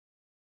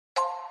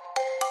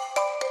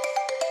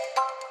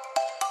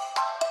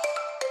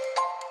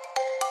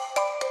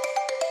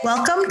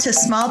Welcome to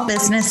Small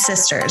Business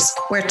Sisters,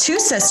 where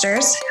two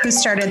sisters who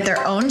started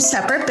their own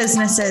separate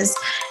businesses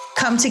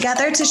come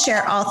together to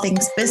share all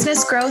things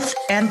business growth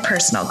and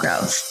personal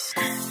growth.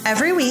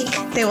 Every week,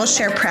 they will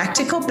share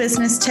practical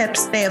business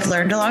tips they have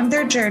learned along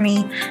their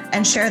journey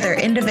and share their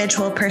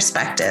individual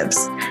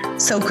perspectives.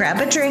 So grab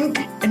a drink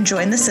and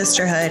join the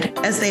sisterhood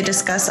as they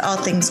discuss all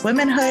things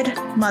womanhood,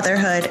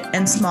 motherhood,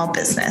 and small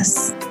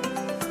business.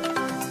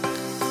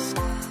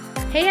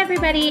 Hey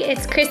everybody,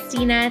 it's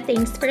Christina.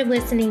 Thanks for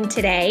listening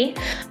today.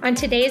 On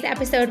today's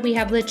episode, we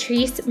have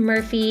Latrice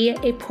Murphy,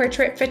 a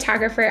portrait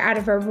photographer out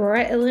of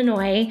Aurora,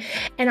 Illinois.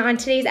 And on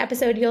today's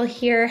episode, you'll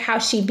hear how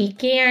she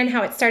began,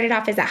 how it started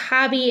off as a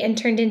hobby and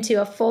turned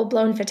into a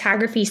full-blown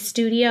photography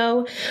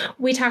studio.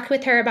 We talked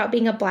with her about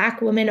being a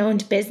Black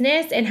woman-owned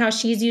business and how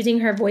she's using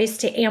her voice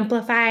to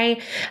amplify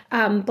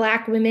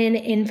Black women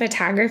in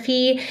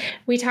photography.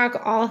 We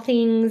talk all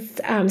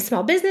things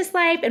small business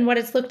life and what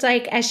it's looked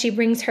like as she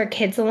brings her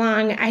kids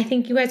along. I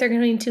think you guys are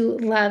going to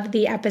love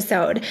the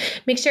episode.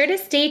 Make sure to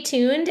stay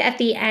tuned at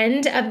the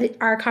end of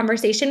our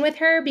conversation with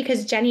her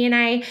because Jenny and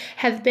I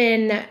have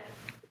been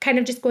kind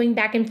of just going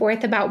back and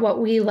forth about what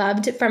we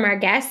loved from our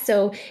guests.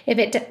 So if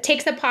it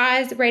takes a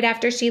pause right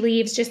after she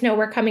leaves, just know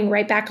we're coming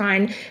right back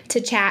on to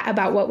chat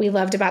about what we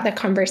loved about the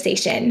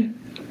conversation.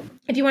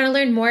 If you want to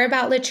learn more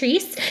about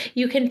Latrice,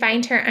 you can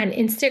find her on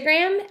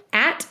Instagram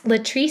at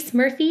Latrice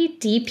Murphy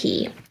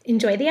DP.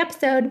 Enjoy the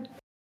episode.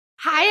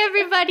 Hi,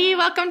 everybody.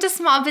 Welcome to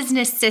Small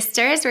Business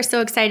Sisters. We're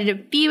so excited to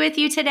be with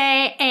you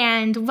today,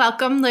 and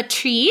welcome,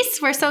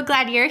 Latrice. We're so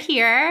glad you're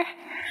here.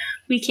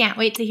 We can't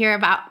wait to hear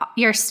about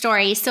your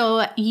story.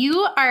 So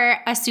you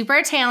are a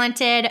super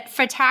talented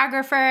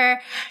photographer,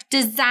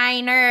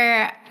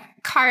 designer,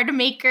 card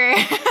maker.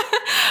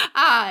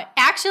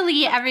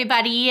 Actually,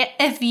 everybody,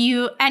 if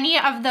any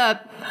of the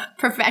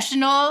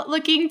professional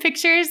looking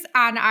pictures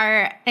on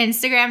our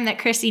Instagram that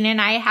Christine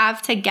and I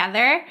have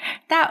together,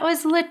 that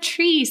was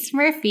Latrice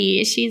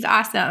Murphy. She's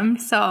awesome.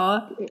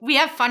 So we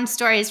have fun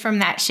stories from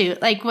that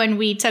shoot, like when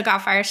we took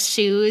off our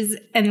shoes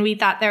and we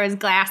thought there was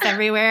glass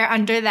everywhere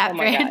under that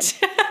bridge.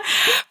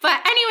 But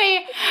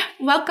anyway,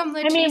 welcome,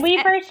 Latrice. I mean,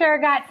 we for sure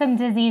got some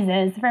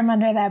diseases from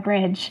under that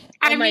bridge.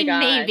 I mean,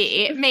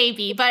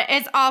 maybe, but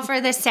it's all for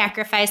the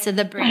sacrifice of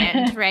the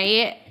brand,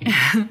 right?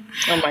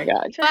 Oh my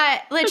God.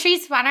 But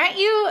Latrice, why don't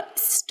you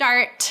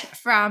start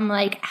from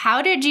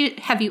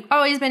have you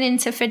always been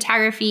into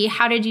photography?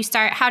 How did you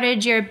start? How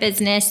did your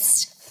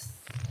business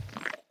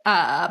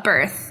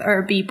birth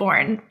or be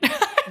born?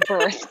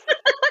 Birth.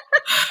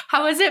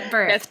 How was it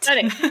birthed? That's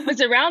funny. It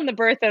was around the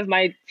birth of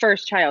my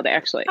first child,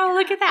 actually. Oh,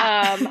 look at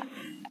that.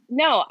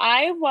 No,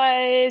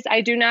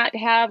 I do not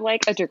have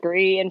like a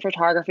degree in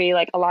photography.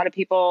 Like a lot of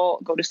people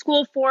go to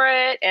school for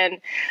it. And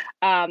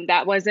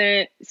that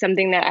wasn't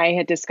something that I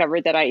had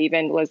discovered that I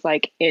even was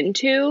like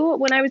into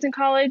when I was in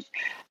college.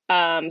 So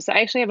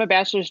I actually have a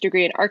bachelor's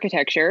degree in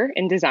architecture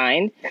and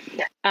design.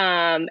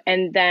 And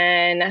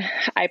then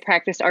I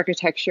practiced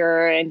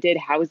architecture and did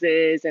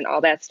houses and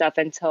all that stuff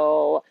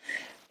until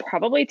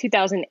probably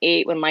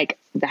 2008 when like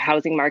the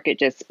housing market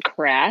just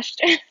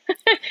crashed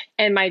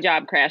and my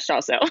job crashed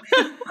also.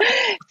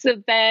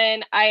 So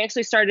then I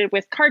actually started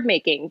with card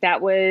making.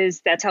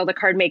 That's how the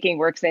card making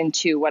works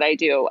into what I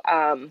do.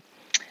 I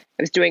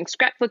was doing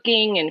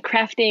scrapbooking and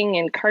crafting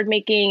and card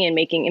making and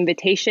making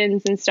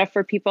invitations and stuff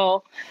for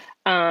people.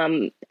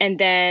 And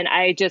then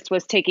I just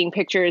was taking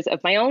pictures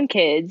of my own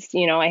kids.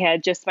 You know, I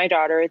had just my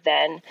daughter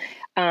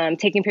then,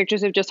 taking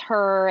pictures of just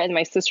her, and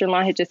my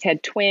sister-in-law had just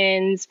had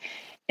twins.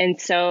 And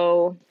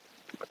so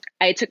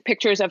I took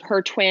pictures of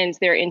her twins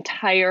their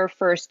entire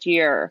first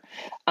year,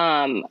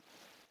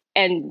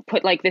 and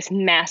put like this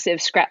massive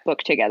scrapbook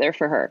together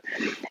for her.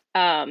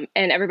 And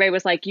everybody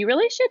was like, you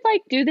really should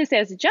like do this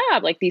as a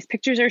job. Like these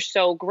pictures are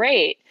so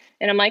great.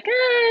 And I'm like,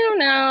 I don't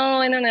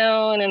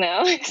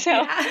know.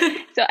 So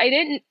I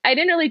didn't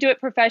really do it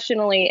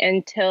professionally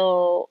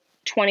until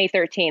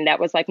 2013. That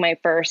was like my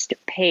first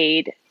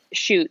paid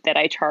shoot that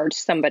I charged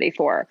somebody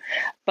for.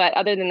 But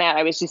other than that,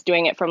 I was just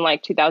doing it from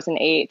like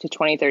 2008 to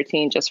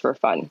 2013 just for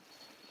fun.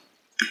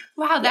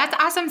 Wow, that's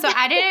awesome. So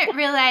I didn't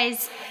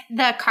realize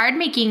the card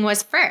making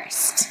was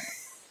first.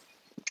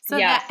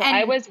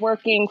 I was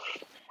working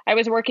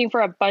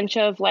for a bunch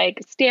of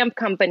like stamp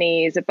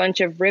companies, a bunch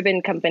of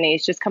ribbon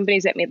companies, just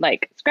companies that made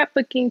like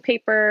scrapbooking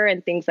paper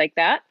and things like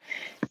that.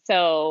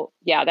 So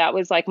yeah, that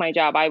was like my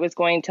job. I was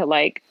going to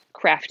like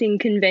crafting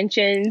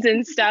conventions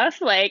and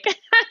stuff. Like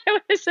I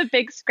was a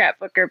big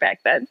scrapbooker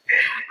back then.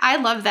 I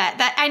love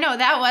that. I know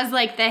that was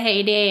like the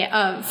heyday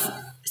of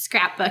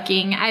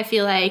scrapbooking, I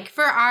feel like,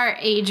 for our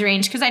age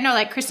range, because I know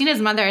like Christina's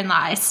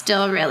mother-in-law is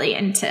still really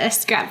into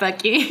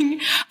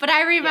scrapbooking. But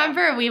I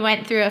remember we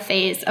went through a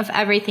phase of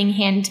everything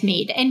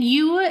handmade, and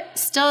you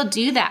still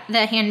do that,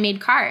 the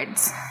handmade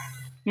cards.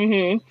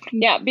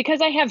 Yeah,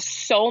 because I have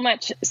so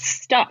much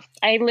stuff.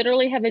 I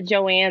literally have a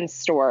Joann's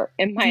store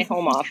in my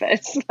home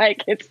office.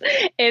 Like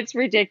it's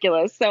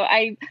ridiculous. So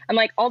I'm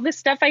like, all this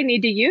stuff I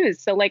need to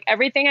use. So like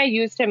everything I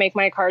use to make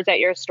my cards at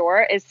your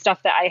store is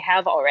stuff that I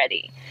have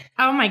already.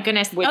 Oh my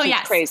goodness. Which is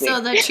crazy.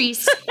 So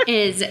Latrice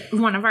is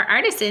one of our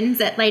artisans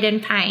at Light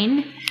and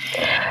Pine.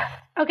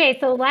 Okay,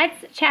 so let's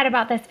chat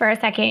about this for a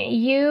second.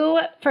 You,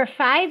 for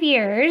 5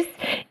 years,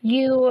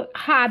 you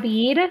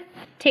hobbied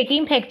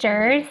taking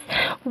pictures.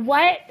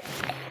 What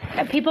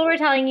people were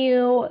telling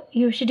you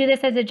should do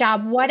this as a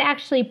job. What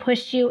actually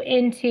pushed you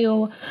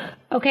into,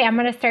 okay, I'm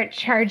going to start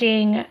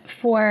charging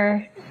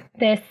for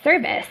this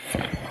service?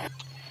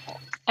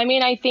 I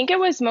mean, I think it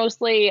was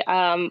mostly,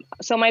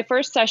 so my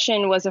first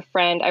session was a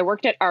friend. I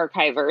worked at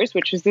Archivers,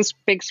 which was this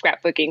big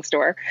scrapbooking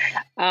store.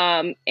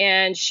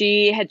 And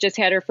she had just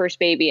had her first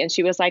baby and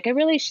she was like,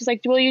 she's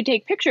like, will you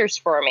take pictures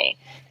for me?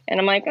 And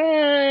I'm like,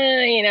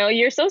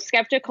 you're so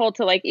skeptical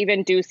to like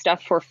even do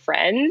stuff for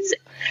friends.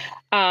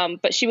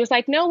 But she was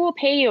like, no, we'll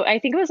pay you. I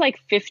think it was like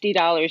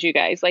 $50, you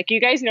guys. Like, you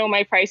guys know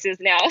my prices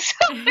now. So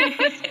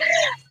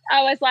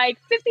I was like,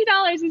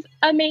 $50 is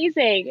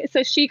amazing.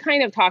 So she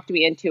kind of talked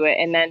me into it.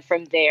 And then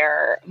from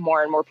there,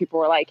 more and more people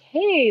were like,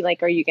 hey,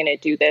 like, are you going to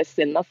do this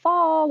in the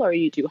fall or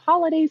you do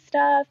holiday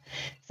stuff?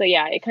 So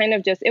yeah, it kind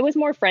of it was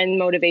more friend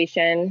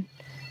motivation.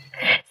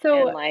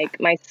 So and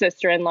like my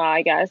sister-in-law,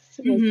 I guess,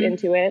 was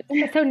into it.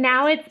 So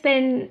now it's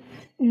been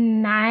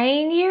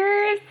 9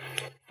 years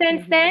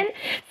since then.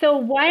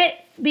 So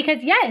because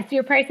yes,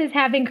 your prices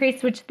have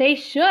increased, which they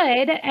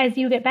should as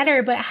you get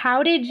better, but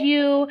how did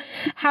you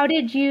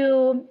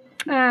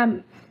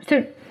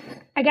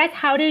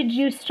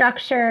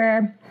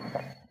structure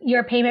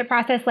your payment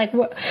process? Like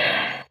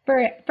for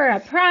a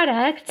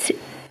product,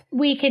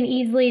 we can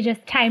easily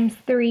just times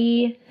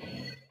 3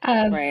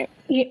 of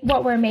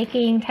what we're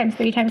making, times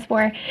 3, times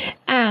 4.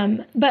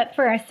 But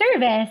for a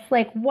service,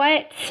 like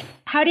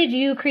how did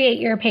you create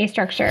your pay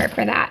structure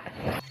for that?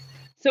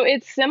 So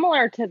it's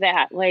similar to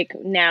that. Like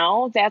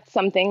now that's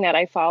something that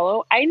I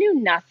follow. I knew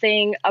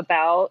nothing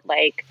about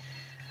like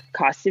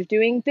cost of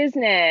doing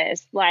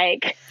business,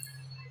 like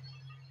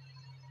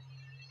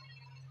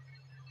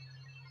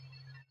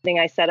thing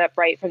I set up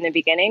right from the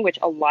beginning, which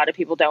a lot of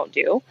people don't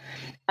do.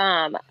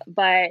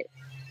 But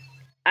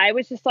I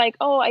was just like,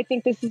 oh, I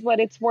think this is what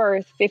it's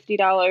worth,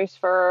 $50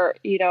 for,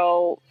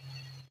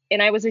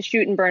 and I was a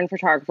shoot and burn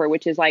photographer,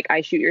 which is like,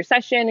 I shoot your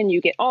session and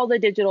you get all the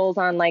digitals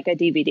on like a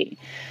DVD.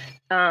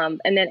 And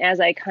then as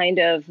I kind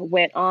of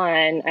went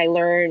on, I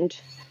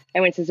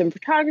went to some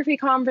photography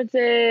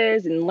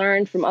conferences and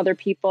learned from other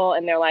people.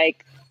 And they're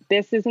like,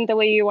 this isn't the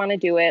way you want to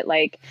do it.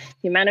 Like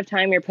the amount of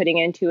time you're putting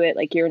into it,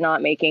 like you're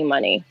not making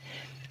money.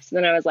 So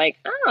then I was like,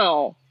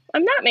 oh,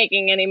 I'm not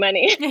making any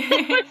money.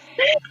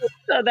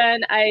 So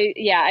then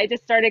I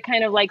just started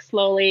kind of like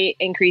slowly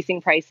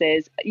increasing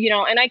prices,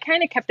 and I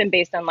kind of kept them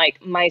based on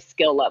like my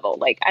skill level.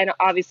 Like I'm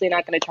obviously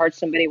not going to charge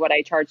somebody what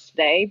I charged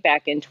today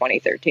back in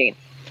 2013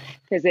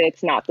 because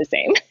it's not the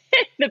same.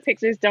 The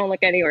pictures don't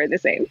look anywhere the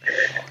same.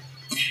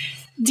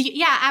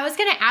 Yeah, I was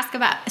going to ask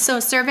about, so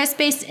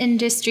service-based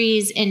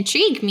industries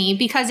intrigue me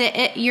because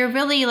you're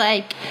really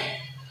like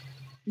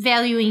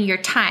valuing your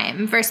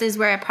time versus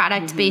where a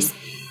product-based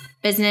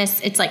business,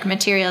 it's like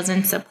materials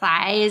and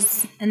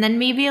supplies and then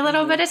maybe a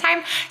little bit of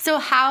time. So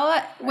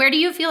where do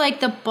you feel like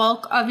the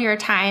bulk of your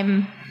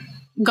time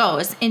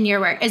goes in your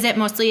work? Is it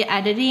mostly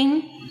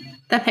editing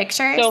the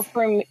pictures? So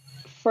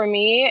for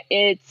me,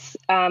 it's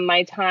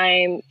my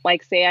time,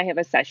 like say I have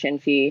a session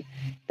fee.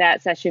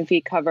 That session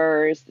fee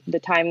covers the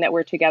time that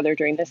we're together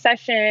during the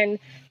session.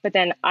 But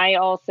then I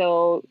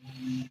also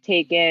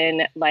take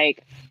in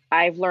like,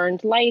 I've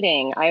learned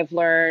lighting. I've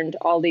learned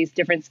all these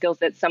different skills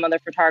that some other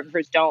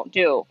photographers don't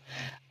do.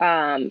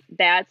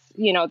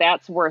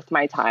 That's worth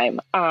my time.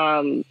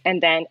 And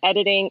then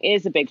editing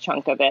is a big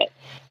chunk of it,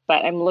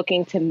 but I'm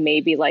looking to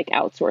maybe like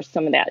outsource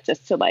some of that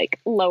just to like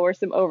lower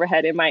some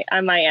overhead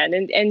on my end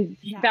and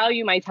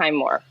value my time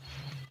more.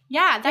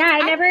 Yeah.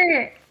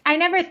 I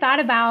never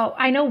thought about,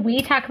 I know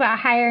we talk about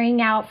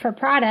hiring out for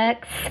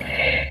products,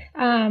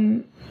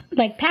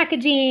 like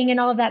packaging and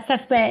all of that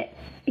stuff, but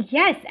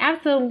yes,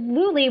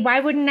 absolutely. Why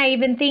wouldn't I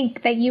even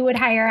think that you would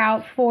hire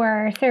out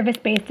for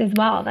service-based as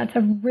well? That's a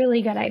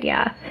really good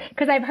idea.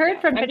 Because I've heard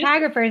from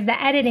photographers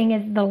that editing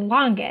is the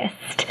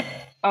longest.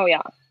 Oh,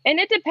 yeah. And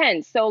it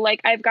depends. So,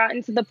 like, I've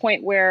gotten to the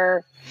point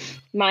where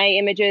my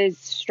images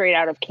straight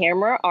out of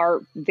camera are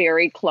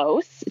very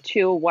close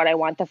to what I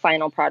want the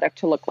final product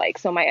to look like.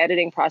 So my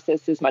editing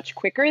process is much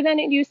quicker than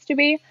it used to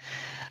be.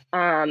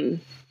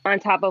 On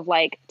top of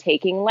like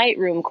taking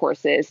Lightroom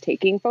courses,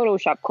 taking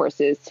Photoshop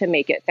courses to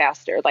make it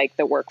faster. Like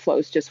the workflow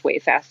is just way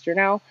faster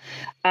now.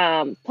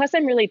 Plus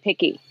I'm really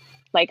picky.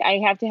 Like I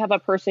have to have a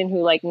person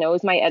who like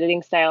knows my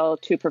editing style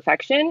to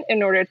perfection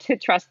in order to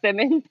trust them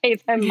and pay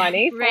them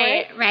money for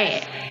it.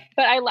 Right.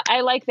 But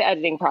I like the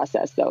editing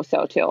process though,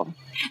 so too.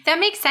 That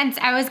makes sense.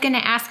 I was going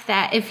to ask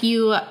that if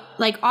you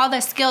like all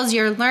the skills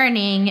you're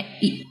learning,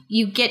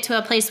 you get to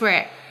a place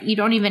where you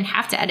don't even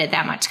have to edit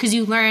that much because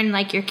you learn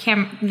like your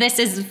this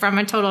is from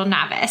a total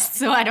novice.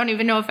 So I don't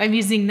even know if I'm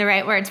using the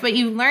right words, but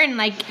you learn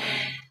like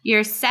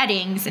your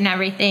settings and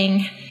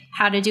everything,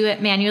 how to do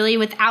it manually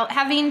without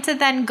having to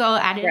then go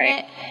edit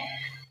it.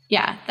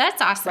 Yeah,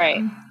 that's awesome.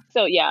 Right.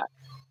 So yeah,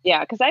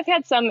 because I've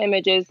had some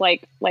images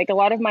like a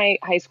lot of my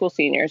high school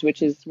seniors,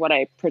 which is what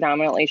I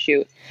predominantly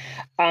shoot.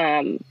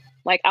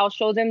 Like I'll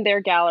show them their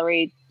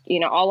gallery.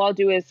 All I'll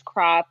do is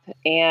crop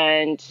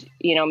and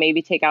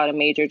maybe take out a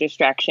major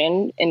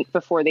distraction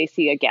before they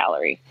see a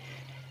gallery.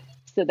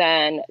 So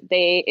then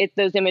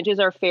those images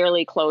are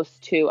fairly close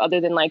to, other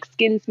than like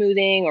skin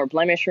smoothing or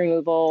blemish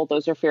removal,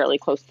 those are fairly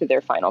close to their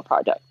final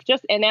product.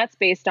 And that's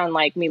based on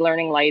like me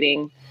learning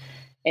lighting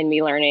and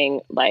me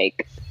learning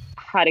like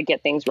how to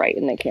get things right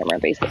in the camera,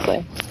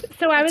 basically.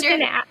 So I was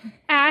going to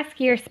ask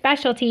your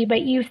specialty,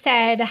 but you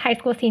said high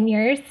school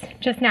seniors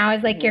just now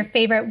is like your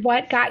favorite.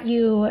 What got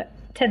you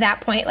to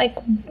that point? Like,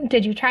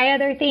 did you try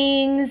other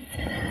things?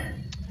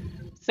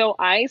 So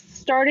I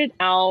started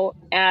out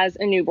as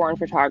a newborn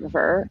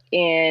photographer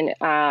in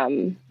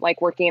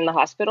like working in the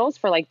hospitals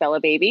for like Bella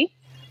Baby.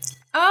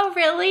 Oh,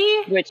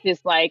 really? Which is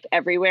like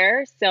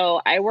everywhere.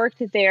 So I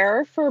worked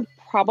there for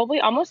probably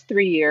almost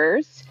 3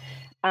 years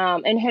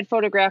and had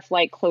photographed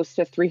like close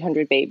to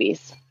 300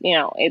 babies.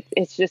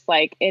 It's just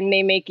like, and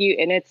they make you,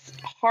 and it's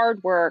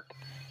hard work.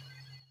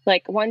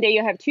 Like one day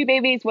you have 2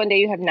 babies, one day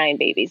you have 9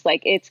 babies.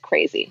 Like it's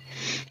crazy.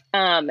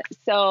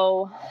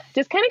 So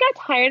just kind of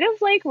got tired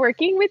of like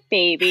working with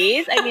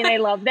babies. I mean, I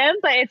love them,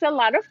 but it's a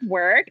lot of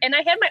work. And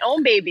I had my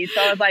own babies.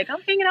 So I was like, I'm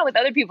hanging out with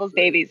other people's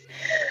babies.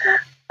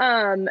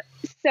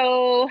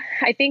 So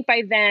I think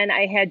by then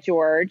I had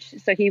George.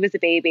 So he was a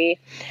baby.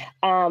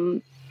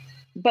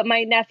 But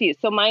my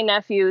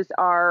nephews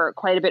are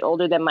quite a bit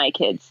older than my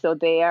kids. So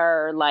they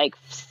are like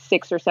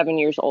 6 or 7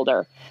 years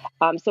older.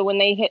 So when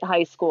they hit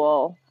high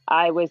school,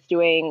 I was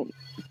doing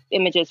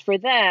images for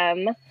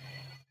them.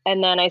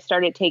 And then I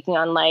started taking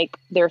on like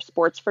their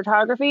sports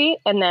photography.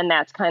 And then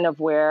that's kind of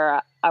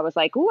where I was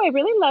like, oh, I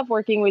really love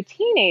working with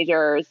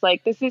teenagers.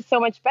 Like, this is so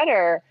much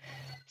better.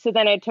 So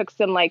then I took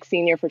some like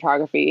senior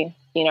photography,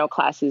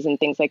 classes and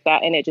things like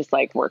that. And it just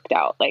like worked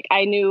out. Like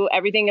I knew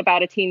everything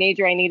about a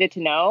teenager I needed to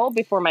know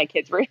before my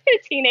kids were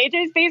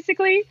teenagers,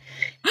 basically.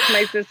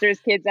 My sister's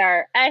kids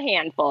are a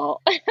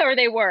handful, or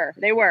they were.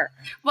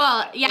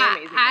 Well, yeah,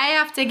 I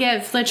have to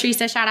give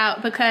Latrice a shout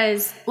out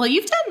because,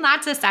 you've done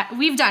lots of stuff.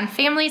 We've done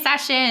family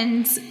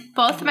sessions.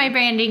 Both my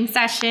branding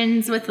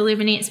sessions with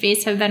Illuminate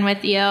Space have been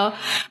with you.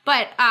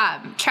 But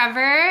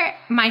Trevor,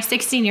 my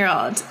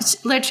 16-year-old,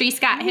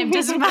 Latrice got him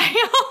to smile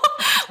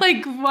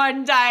like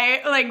one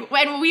day. Like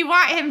when we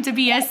want him to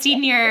be a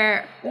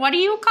senior, what do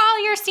you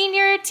call your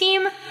senior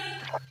team?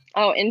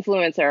 Oh,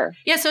 influencer.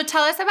 Yeah. So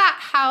tell us about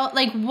how,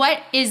 like,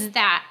 what is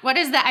that? What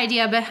is the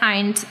idea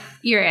behind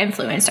your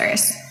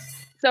influencers?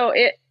 So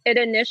it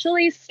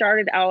initially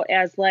started out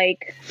as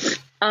like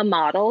a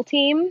model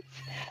team.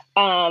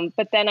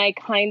 But then I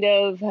kind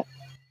of,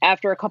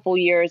 after a couple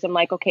years, I'm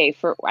like, okay,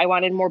 I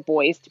wanted more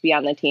boys to be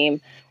on the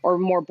team or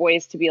more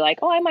boys to be like,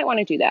 oh, I might want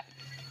to do that.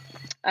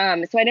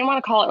 So I didn't want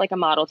to call it like a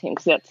model team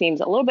because that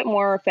seems a little bit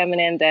more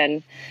feminine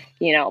than,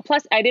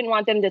 plus I didn't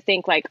want them to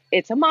think like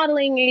it's a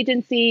modeling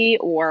agency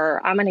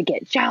or I'm going to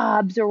get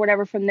jobs or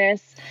whatever from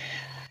this.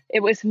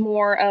 It was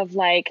more of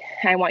like,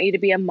 I want you to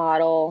be a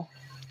model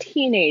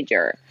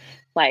teenager.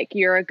 Like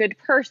you're a good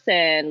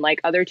person,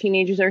 like other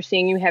teenagers are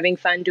seeing you having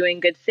fun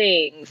doing good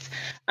things.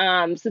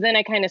 So then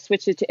I kind of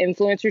switched it to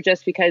influencer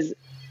just because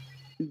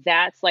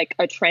that's like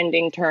a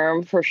trending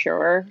term for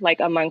sure, like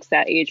amongst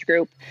that age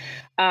group.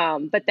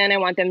 But then I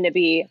want them to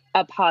be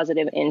a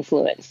positive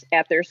influence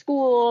at their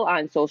school,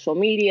 on social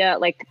media.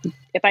 Like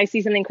if I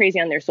see something crazy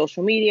on their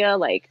social media,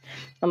 like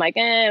I'm like,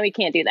 we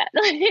can't do that.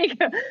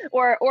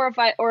 or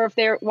if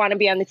they want to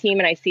be on the team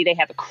and I see they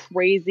have a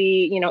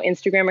crazy,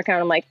 Instagram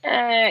account, I'm like,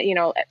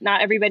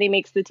 not everybody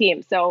makes the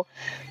team. So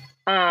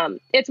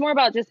it's more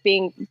about just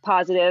being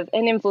positive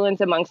and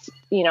influence amongst,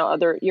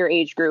 your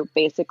age group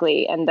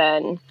basically. And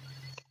then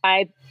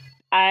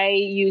I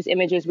use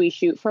images we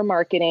shoot for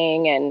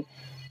marketing and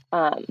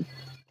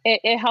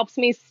it helps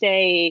me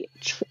stay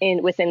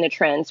within the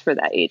trends for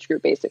that age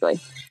group, basically.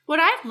 What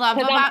I love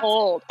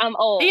about I'm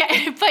old.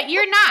 Yeah, but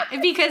you're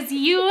not because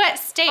you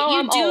stay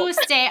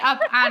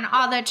up on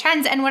all the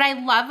trends. And what I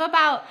love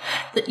about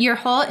your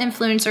whole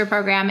influencer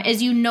program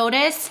is you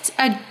noticed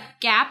a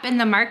gap in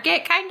the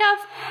market kind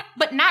of,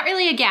 but not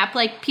really a gap.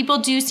 Like people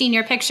do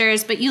senior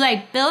pictures, but you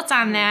like built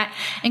on that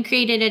and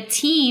created a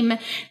team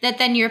that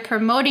then you're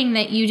promoting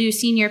that you do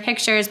senior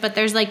pictures, but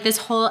there's like this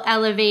whole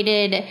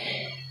elevated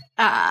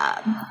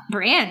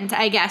brand,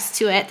 I guess,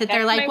 to it that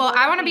they're like, well,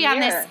 I want to be on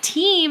this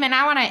team and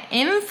I want to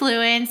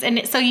influence.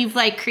 And so you've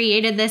like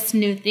created this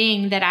new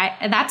thing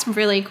that's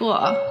really cool.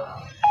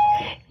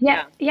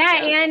 Yeah.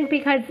 And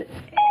because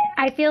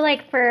I feel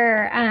like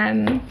for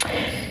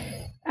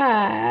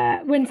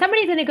when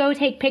somebody's going to go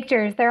take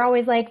pictures, they're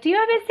always like, do you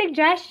have a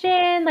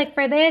suggestion like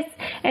for this?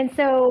 And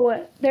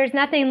so there's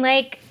nothing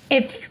like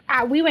if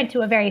we went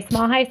to a very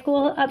small high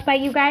school up by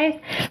you guys,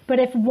 but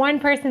if one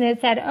person had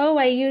said, oh,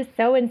 I used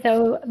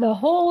so-and-so, the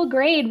whole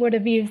grade would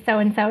have used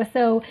so-and-so.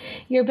 So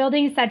you're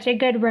building such a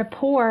good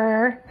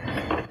rapport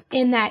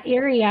in that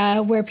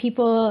area where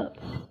people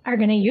are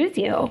going to use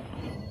you,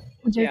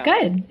 which is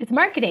good. It's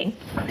marketing.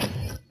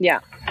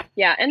 Yeah.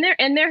 Yeah. And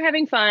they're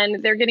having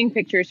fun. They're getting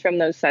pictures from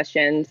those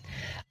sessions.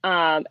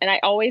 And I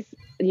always,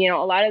 a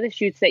lot of the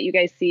shoots that you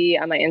guys see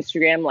on my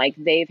Instagram, like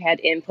they've had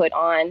input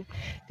on,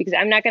 because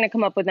I'm not going to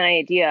come up with an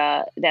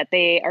idea that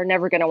they are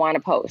never going to want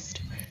to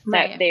post,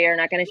 that they are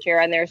not going to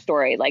share on their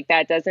story. Like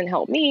that doesn't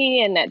help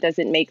me, and that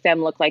doesn't make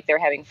them look like they're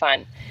having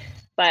fun.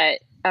 But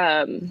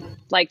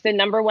like the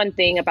number one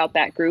thing about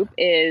that group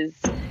is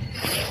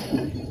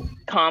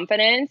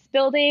confidence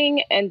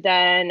building. And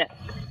then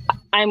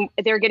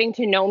they're getting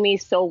to know me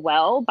so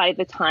well by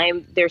the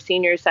time their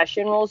senior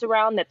session rolls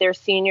around, that their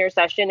senior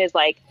session is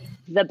like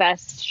the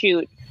best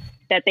shoot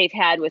that they've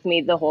had with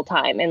me the whole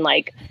time. And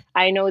like,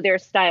 I know their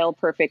style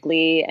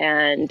perfectly,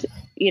 and,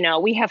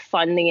 we have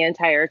fun the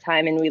entire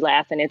time and we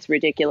laugh and it's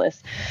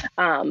ridiculous.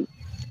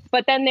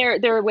 But then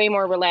they're way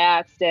more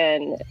relaxed,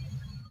 and,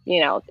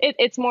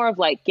 it's more of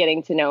like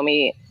getting to know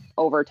me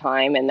over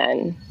time. And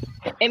then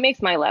it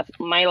makes my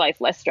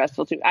life less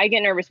stressful too. I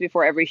get nervous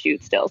before every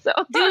shoot still. So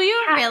do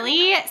you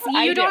really?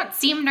 You don't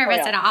seem nervous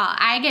at all.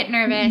 I get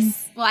nervous.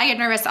 Mm-hmm. Well, I get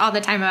nervous all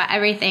the time about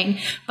everything.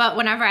 But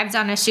whenever I've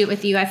done a shoot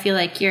with you, I feel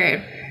like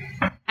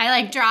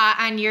I draw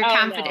on your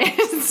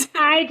confidence.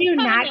 No. I do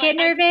not get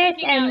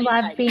nervous and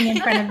love being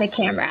in front of the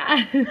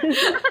camera.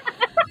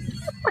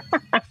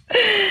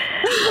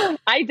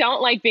 I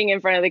don't like being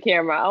in front of the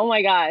camera. Oh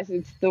my gosh,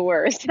 it's the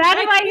worst.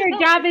 That's why your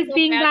job is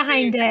being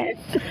behind it.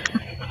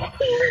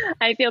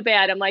 I feel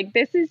bad. I'm like,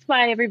 this is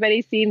why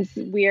everybody seems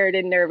weird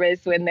and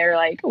nervous when they're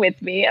like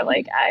with me. I'm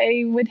like,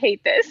 I would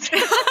hate this.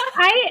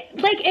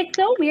 It's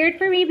so weird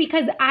for me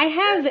because I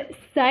have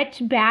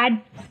such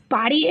bad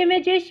body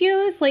image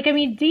issues.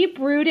 Deep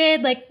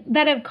rooted,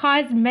 that have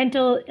caused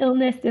mental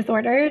illness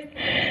disorders.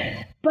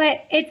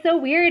 But it's so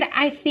weird.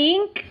 I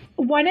think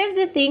one of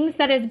the things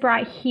that has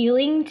brought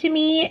healing to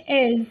me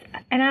is,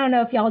 and I don't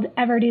know if y'all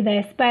ever do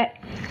this, but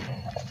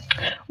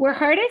we're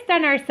hardest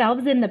on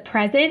ourselves in the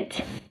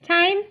present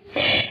time.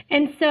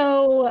 And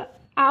so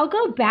I'll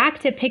go back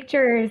to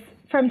pictures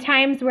from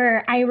times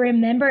where I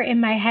remember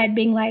in my head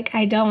being like,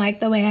 I don't like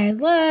the way I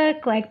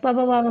look, like blah,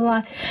 blah, blah, blah,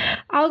 blah.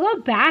 I'll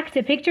go back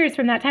to pictures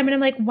from that time and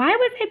I'm like, why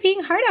was I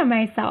being hard on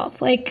myself?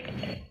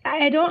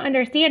 I don't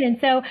understand. And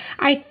so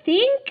I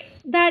think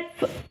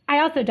I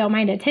also don't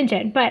mind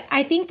attention, but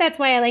I think that's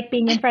why I like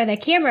being in front of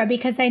the camera,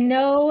 because I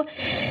know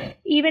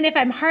even if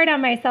I'm hard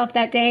on myself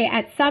that day,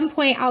 at some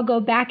point I'll go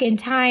back in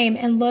time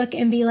and look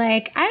and be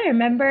like, I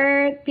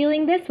remember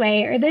feeling this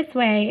way or this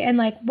way.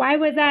 And why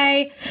was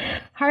I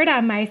hard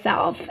on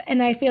myself?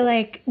 And I feel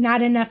like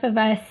not enough of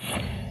us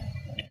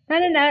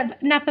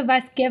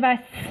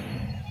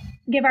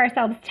give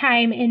ourselves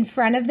time in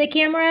front of the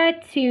camera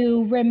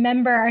to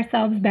remember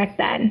ourselves back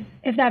then,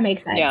 if that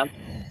makes sense.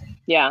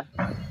 Yeah.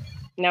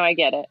 No, I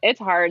get it. It's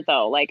hard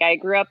though. I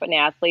grew up an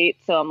athlete,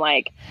 so I'm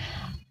like,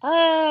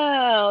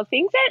 oh,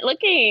 things aren't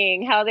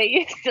looking how they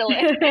used to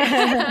look.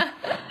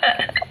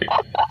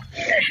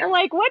 I'm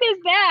like, what is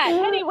that?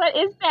 Honey, what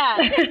is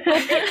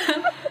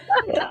that?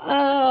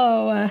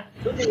 Oh.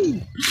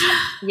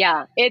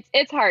 Yeah,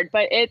 it's hard,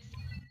 but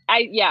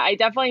I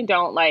definitely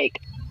don't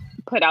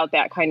put out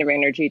that kind of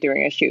energy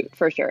during a shoot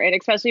for sure. And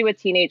especially with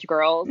teenage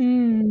girls,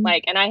 and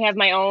I have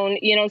my own,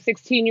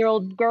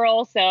 16-year-old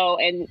girl. So,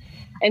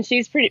 and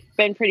she's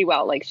been pretty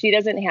well. She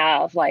doesn't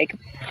have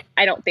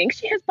I don't think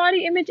she has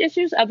body image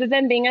issues other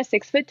than being a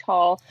 6 foot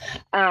tall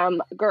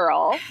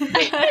girl.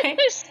 I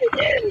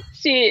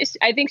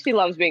think she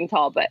loves being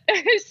tall, but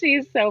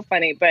she's so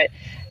funny. But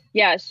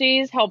yeah,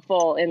 she's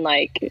helpful in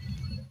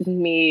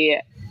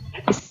me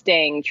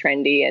staying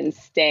trendy and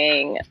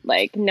staying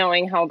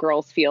knowing how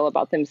girls feel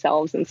about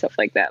themselves and stuff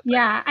like that.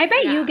 Yeah, I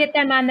bet you get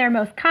them on their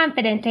most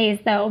confident days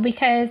though,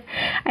 because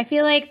I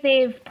feel like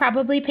they've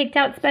probably picked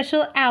out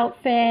special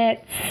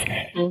outfits.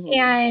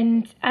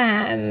 And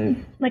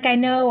I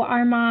know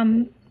our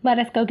mom let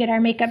us go get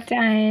our makeup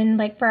done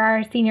for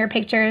our senior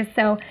pictures.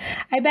 So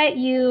I bet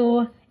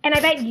you, and I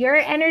bet your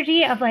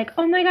energy of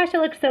oh my gosh, it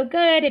looks so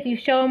good, if you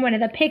show them one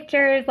of the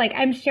pictures,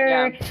 I'm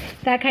sure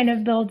that kind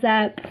of builds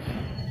up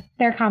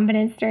their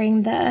confidence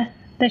during the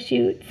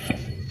shoots.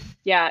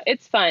 Yeah,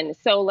 it's fun.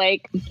 So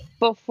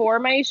before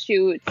my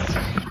shoots,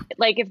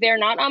 if they're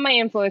not on my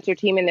influencer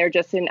team and they're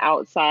just an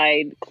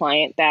outside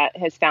client that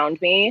has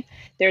found me,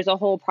 there's a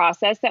whole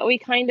process that we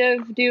kind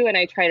of do. And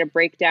I try to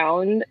break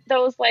down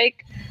those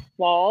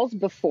walls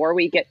before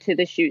we get to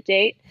the shoot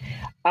date.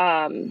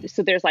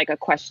 So there's a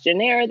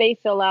questionnaire they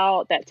fill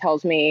out that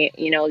tells me,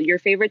 your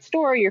favorite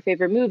store, your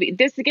favorite movie.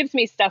 This gives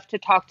me stuff to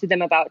talk to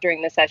them about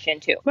during the session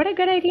too. What a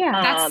good idea.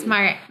 That's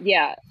smart.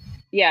 Yeah.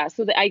 yeah,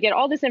 so I get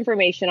all this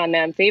information on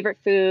them, favorite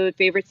food,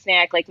 favorite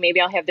snack, like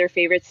maybe I'll have their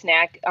favorite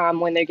snack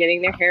when they're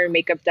getting their hair and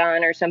makeup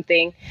done or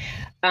something.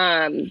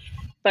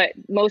 But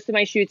most of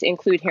my shoots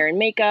include hair and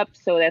makeup.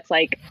 So that's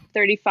like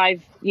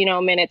 35,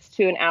 minutes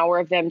to an hour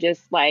of them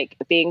just like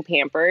being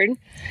pampered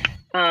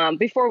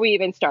before we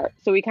even start.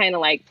 So we kind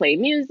of like play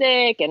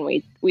music and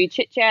we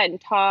chit chat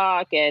and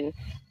talk.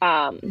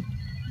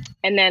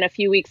 And then a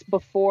few weeks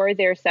before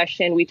their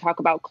session, we talk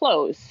about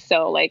clothes.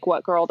 So like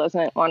what girl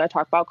doesn't want to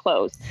talk about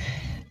clothes?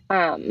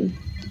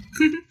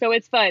 So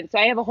it's fun. So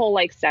I have a whole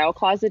like style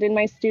closet in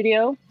my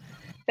studio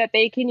that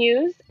they can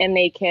use, and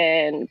they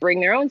can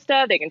bring their own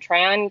stuff. They can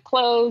try on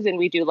clothes, and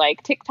we do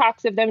like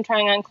TikToks of them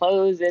trying on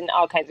clothes and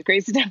all kinds of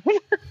crazy stuff.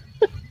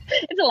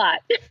 It's a lot.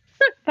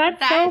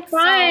 That's so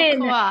fun. So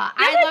cool.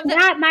 I love that.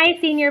 Not my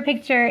senior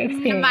picture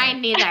experience.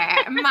 Mine neither.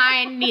 I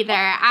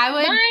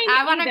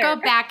want to go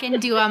back and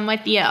do them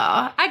with you.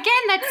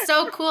 Again, that's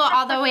so cool.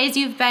 All the ways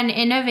you've been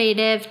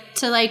innovative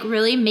to like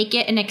really make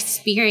it an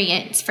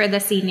experience for the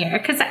senior,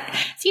 because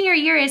senior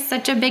year is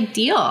such a big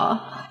deal,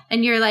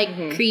 and you're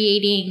like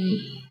creating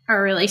a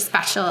really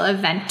special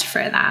event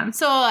for them.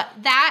 So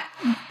that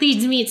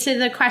leads me to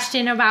the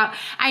question about,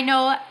 I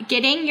know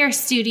getting your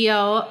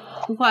studio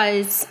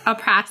was a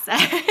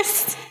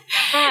process.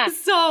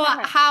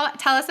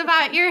 Tell us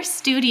about your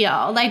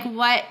studio. Like,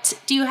 what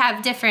do you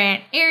have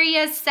different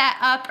areas set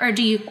up, or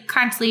do you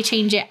constantly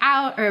change it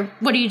out, or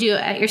what do you do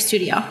at your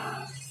studio?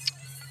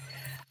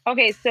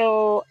 Okay,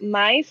 so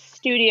my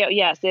studio,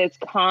 yes, it's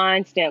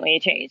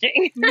constantly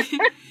changing.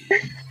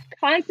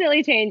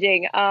 Constantly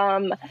changing.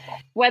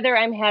 Whether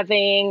I'm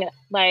having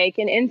like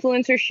an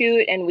influencer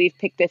shoot and we've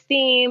picked a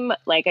theme,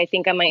 like I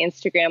think on my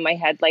Instagram I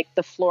had like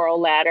the floral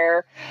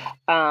ladder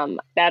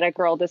that a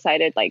girl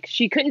decided like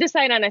she couldn't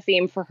decide on a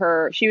theme for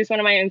her. She was one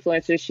of my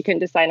influencers. She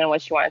couldn't decide on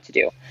what she wanted to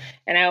do.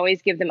 And I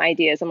always give them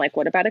ideas. I'm like,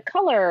 what about a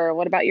color?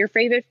 What about your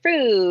favorite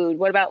food?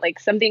 What about like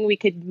something we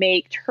could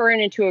turn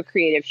into a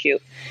creative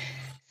shoot?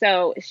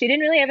 So she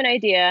didn't really have an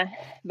idea,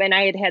 but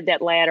I had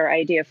that ladder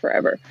idea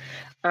forever.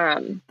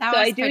 So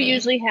I do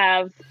usually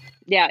have,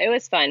 it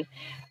was fun.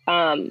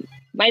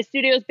 My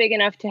studio is big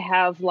enough to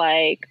have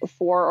like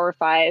 4 or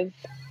 5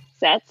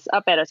 sets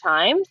up at a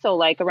time. So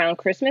like around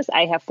Christmas,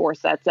 I have 4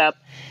 sets up.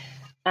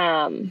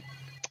 And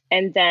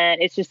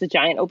then it's just a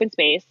giant open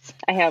space.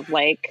 I have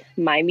like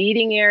my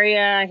meeting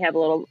area. I have a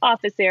little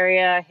office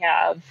area. I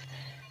have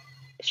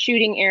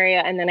shooting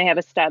area. And then I have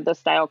the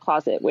style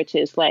closet, which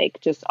is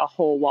like just a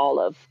whole wall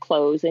of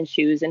clothes and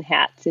shoes and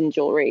hats and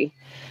jewelry.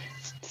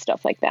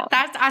 Stuff like that.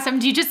 That's awesome.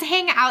 Do you just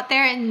hang out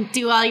there and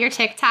do all your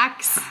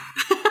TikToks?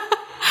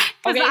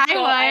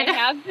 I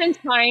have been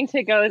trying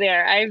to go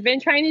there. I've been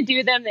trying to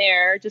do them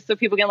there just so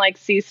people can like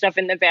see stuff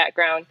in the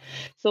background.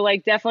 So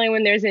like definitely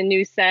when there's a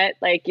new set,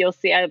 like you'll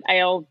see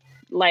I'll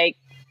like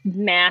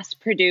mass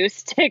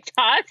produce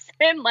TikToks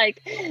in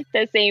like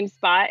the same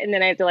spot, and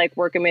then I have to like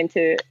work them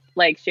into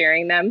like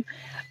sharing them.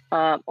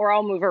 Or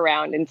I'll move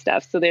around and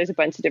stuff. So there's a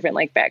bunch of different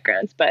like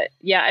backgrounds, but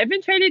yeah, I've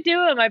been trying to do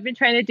them. I've been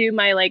trying to do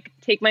my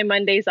take my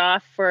Mondays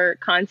off for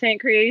content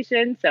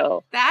creation.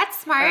 So that's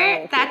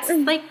smart. That's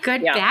like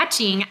good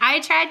batching. I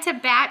tried to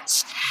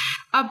batch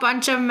a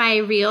bunch of my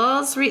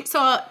reels.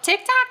 So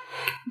TikTok,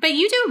 but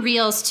you do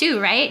reels too,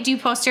 right? Do you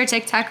post your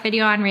TikTok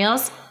video on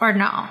reels or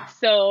no?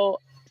 So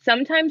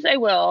sometimes I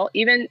will,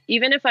 even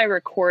if I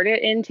record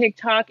it in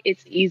TikTok,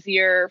 it's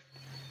easier.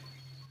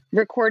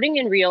 Recording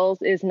in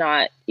Reels is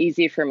not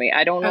easy for me.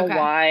 I don't know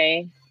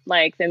why.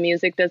 Like the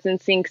music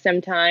doesn't sync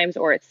sometimes,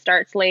 or it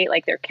starts late.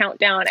 Like their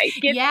countdown,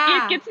 it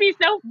gets me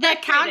so frustrated. The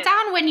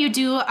countdown when you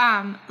do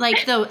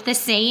like the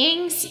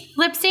sayings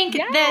lip sync.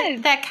 Yes.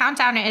 That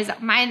countdown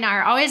mine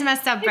are always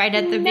messed up right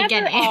at the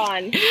beginning.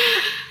 On.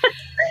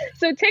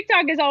 So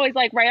TikTok is always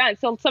like right on.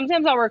 So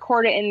sometimes I'll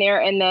record it in there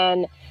and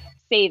then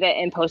save it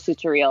and post it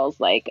to Reels,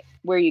 like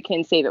where you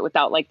can save it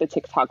without like the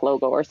TikTok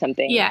logo or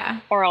something. Yeah.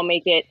 Or I'll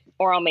make it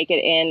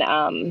in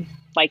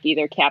like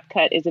either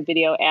CapCut is a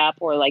video app,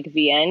 or like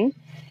VN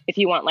if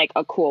you want like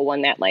a cool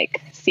one that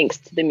like syncs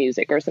to the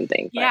music or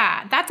something. But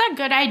yeah, that's a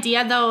good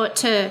idea though,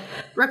 to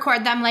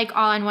record them like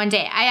all in one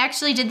day. I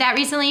actually did that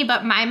recently,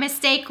 but my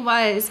mistake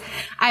was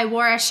I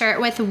wore a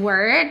shirt with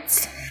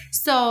words.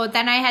 So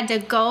then I had to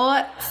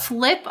go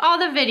flip all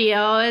the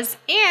videos,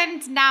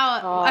 and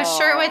now a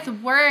shirt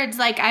with words,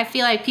 like I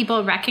feel like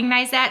people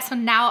recognize that. So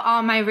now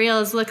all my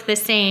reels look the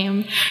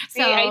same.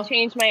 So I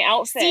changed my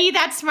outfit. See,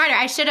 that's smarter.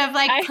 I should have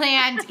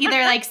planned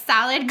either like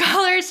solid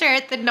color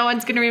shirt that no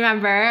one's going to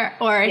remember,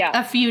 or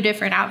a few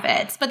different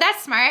outfits. But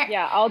that's smart.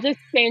 Yeah, I'll just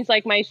change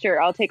like my shirt.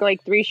 I'll take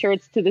like 3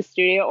 shirts to the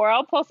studio, or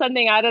I'll pull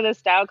something out of the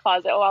style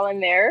closet while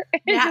I'm there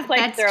and just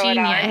like throw it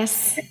on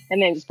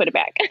and then just put it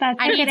back.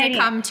 I need to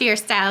come to your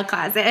style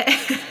closet.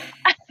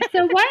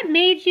 So what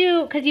made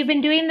you, because you've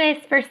been doing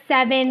this for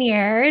 7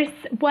 years,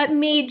 what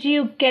made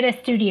you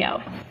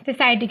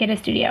decide to get a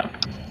studio?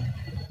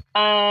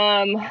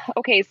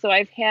 Okay, so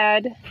I've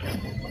had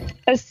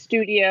a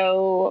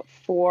studio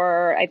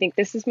for, I think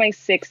this is my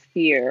 6th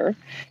year.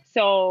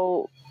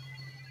 So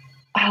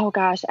Oh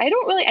gosh, I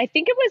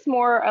think it was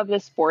more of the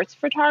sports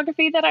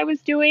photography that I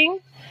was doing.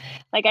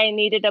 Like I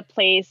needed a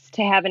place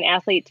to have an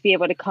athlete to be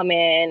able to come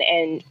in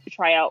and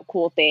try out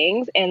cool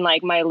things. And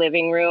like my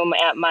living room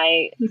at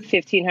my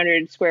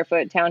 1,500 square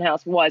foot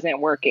townhouse wasn't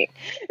working.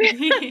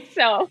 And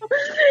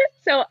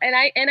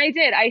I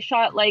did. I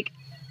shot like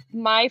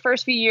my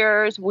first few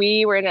years,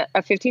 we were in a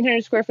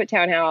 1,500 square foot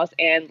townhouse,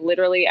 and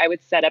literally I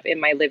would set up in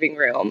my living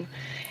room.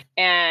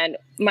 And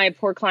my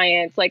poor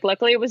clients, like,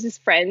 luckily it was his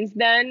friends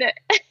then,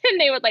 and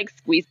they would like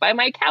squeeze by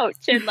my couch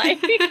and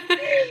like,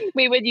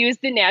 we would use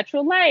the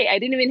natural light. I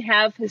didn't even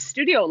have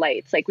studio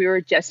lights. Like we were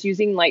just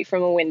using light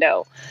from a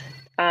window.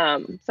 So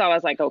I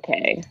was like,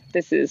 okay,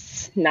 this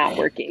is not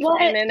working. Well,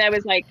 and then I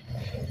was like,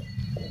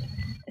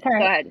 sorry.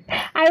 Go ahead.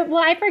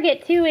 I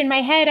forget too, in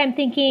my head, I'm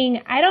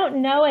thinking, I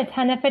don't know a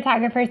ton of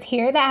photographers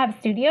here that have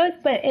studios,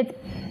 but it's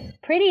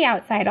pretty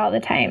outside all the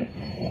time.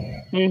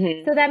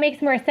 Mm-hmm. So that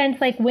makes more sense.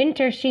 Like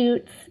winter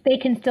shoots, they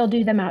can still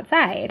do them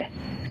outside,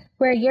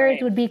 where yours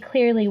would be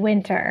clearly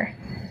winter.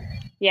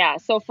 Yeah.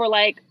 So for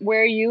like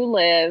where you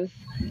live,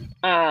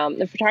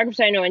 the photographers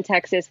I know in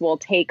Texas will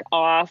take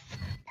off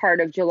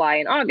part of July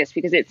and August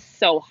because it's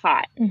so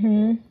hot.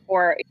 Mm-hmm.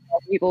 Or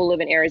people who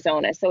live in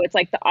Arizona. So it's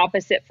like the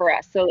opposite for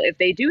us. So if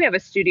they do have a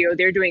studio,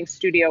 they're doing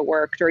studio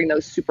work during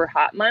those super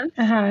hot months.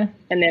 Uh-huh.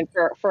 And then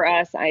for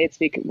us, it's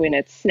when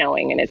it's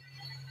snowing and it's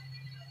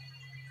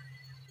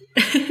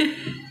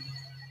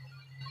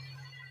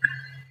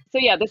so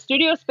yeah, the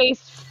studio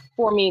space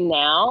for me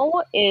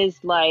now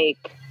is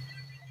like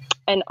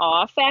an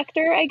awe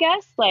factor, I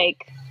guess.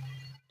 Like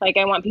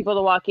I want people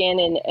to walk in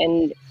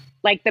and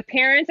like the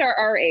parents are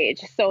our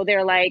age. So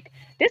they're like,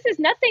 this is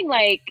nothing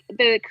like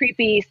the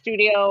creepy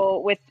studio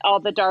with all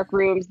the dark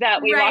rooms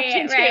that we walked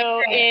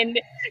into in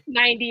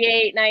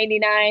 98,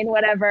 99,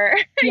 whatever.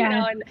 Yeah. You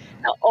know, and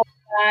the old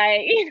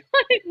guy,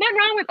 nothing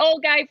wrong with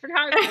old guy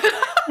photography.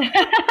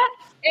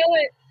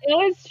 It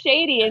was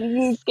shady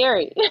and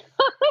scary.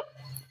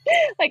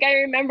 Like I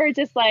remember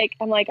just like,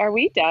 I'm like, are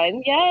we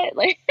done yet?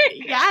 Like,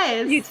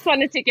 yes. You just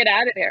wanted to get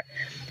out of there.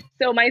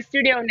 So my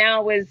studio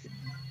now was,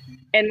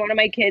 and one of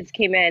my kids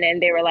came in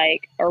and they were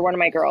like, or one of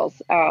my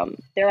girls,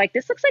 they're like,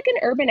 this looks like an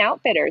Urban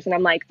Outfitters. And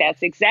I'm like,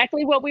 that's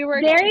exactly what we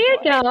were. There you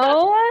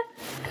go.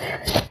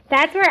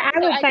 That's where I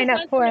would sign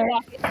up for.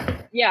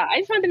 Yeah. I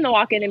just want them to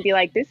walk in and be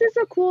like, this is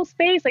a cool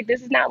space. Like,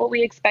 this is not what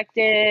we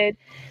expected.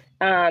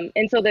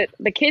 And so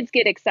the kids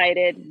get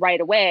excited right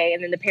away.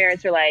 And then the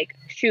parents are like,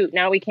 shoot,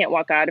 now we can't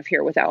walk out of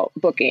here without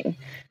booking.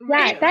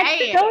 Right.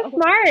 That's so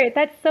smart.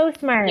 That's so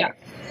smart.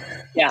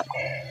 Yeah.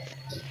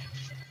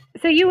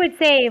 So you would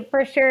say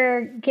for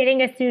sure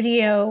getting a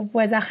studio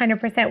was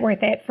 100%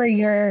 worth it for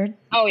your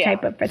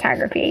type of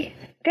photography.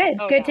 Good.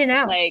 Good to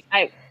know. Like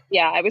I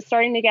was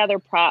starting to gather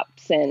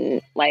props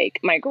and like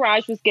my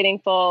garage was getting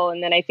full.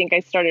 And then I think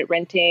I started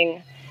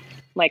renting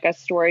like a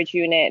storage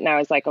unit. And I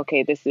was like,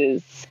 okay, this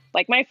is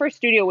like my first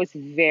studio was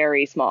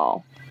very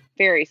small,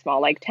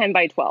 like 10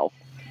 by 12,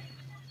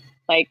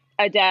 like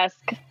a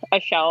desk, a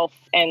shelf,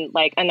 and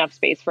like enough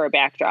space for a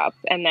backdrop.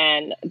 And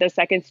then the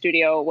second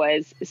studio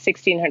was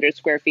 1,600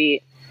 square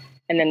feet.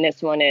 And then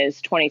this one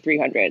is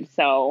 2,300.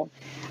 So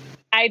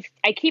I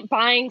keep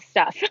buying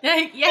stuff.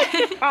 Yeah.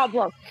 It's a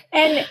problem.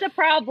 And it's a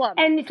problem.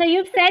 And so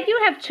you've said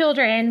you have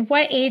children.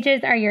 What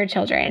ages are your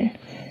children?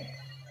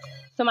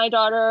 So my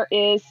daughter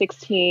is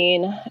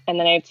 16, and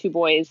then I have two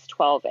boys,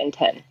 12 and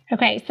 10.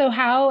 Okay, so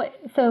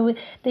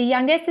the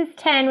youngest is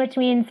 10, which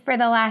means for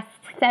the last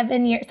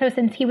 7 years, so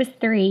since he was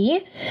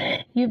 3,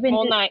 you've been...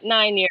 Well,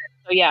 9 years,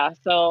 so yeah,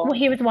 so... Well,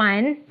 he was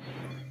 1.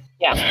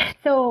 Yeah.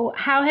 So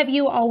how have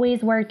you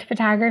always worked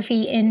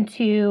photography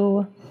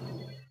into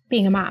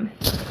being a mom?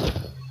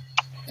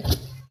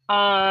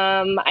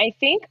 I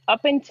think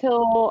up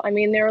until,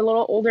 they're a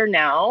little older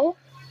now.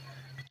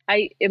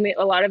 I mean,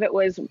 a lot of it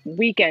was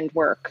weekend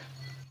work.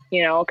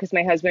 You know, because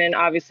my husband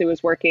obviously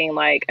was working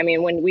when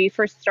I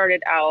first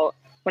started out,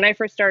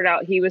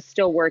 he was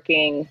still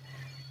working,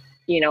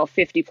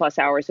 50 plus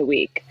hours a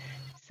week.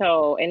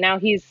 So, and now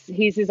he's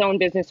his own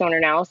business owner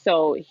now.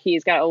 So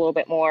he's got a little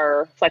bit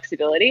more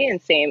flexibility and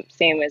same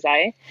as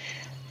I.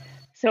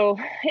 So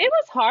it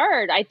was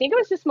hard. I think it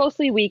was just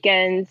mostly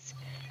weekends.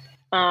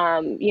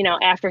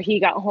 After he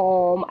got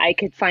home, I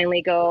could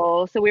finally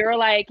go. So we were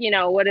like,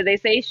 what do they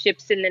say?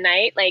 Ships in the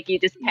night. Like you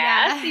just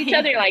pass each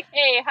other. You're like,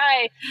 hey,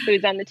 hi,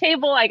 food's on the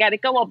table. I got to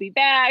go. I'll be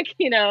back.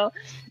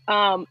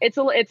 It's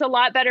a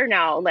lot better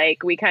now.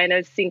 Like we kind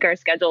of sync our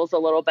schedules a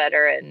little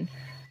better,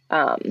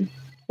 and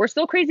we're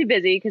still crazy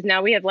busy because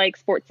now we have like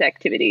sports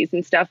activities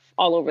and stuff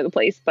all over the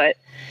place. But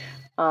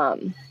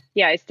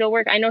I still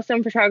work. I know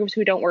some photographers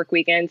who don't work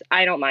weekends.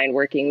 I don't mind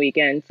working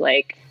weekends.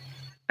 Like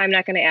I'm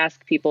not going to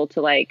ask people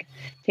to like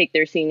take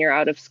their senior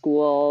out of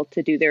school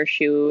to do their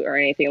shoot or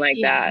anything like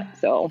that.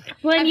 So,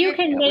 well, you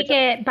can make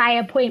it by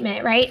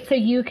appointment, right? So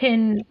you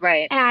can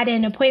add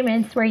in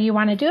appointments where you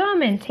want to do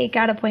them and take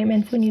out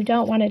appointments when you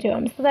don't want to do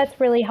them. So that's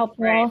really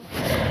helpful.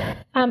 Right.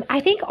 I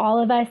think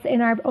all of us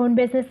in our own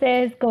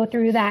businesses go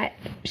through that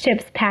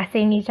ships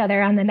passing each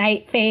other on the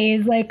night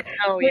phase. Like,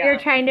 we're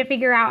trying to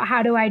figure out,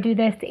 how do I do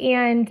this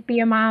and be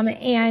a mom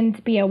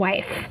and be a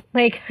wife?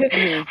 Like,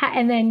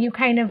 and then you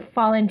kind of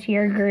fall into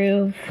your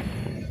groove.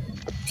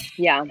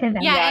 Yeah.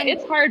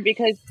 It's hard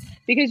because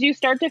you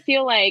start to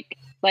feel like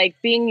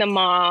being the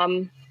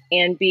mom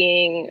and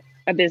being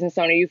a business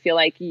owner, you feel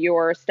like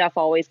your stuff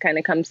always kind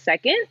of comes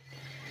second.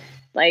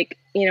 Like,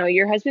 you know,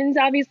 your husband's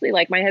obviously,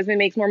 like, my husband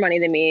makes more money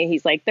than me.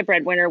 He's like the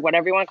breadwinner,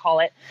 whatever you want to call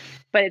it.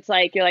 But it's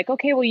like, you're like,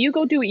 okay, well, you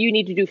go do what you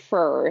need to do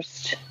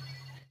first.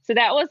 So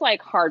that was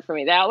like hard for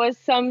me. That was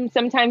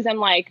sometimes I'm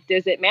like,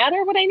 does it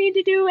matter what I need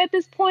to do at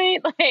this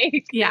point?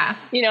 Like,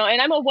 you know,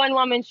 and I'm a one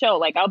woman show.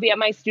 Like, I'll be at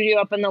my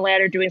studio up on the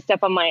ladder doing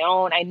stuff on my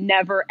own. I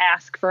never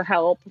ask for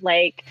help.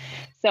 Like,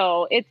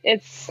 so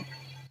it's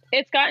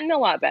gotten a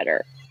lot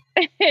better.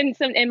 and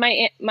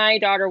my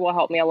daughter will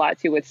help me a lot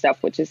too with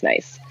stuff, which is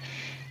nice.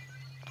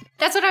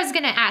 That's what I was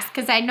going to ask,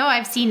 because I know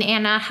I've seen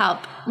Anna help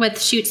with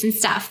shoots and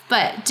stuff,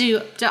 but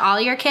do all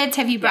your kids,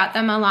 have you brought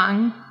them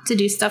along to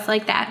do stuff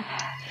like that?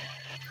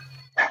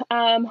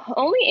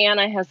 Only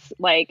Anna has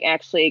like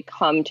actually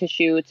come to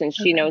shoots, and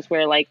she knows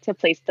where like to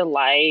place the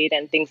light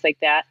and things like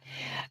that.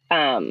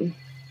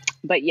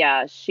 But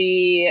yeah,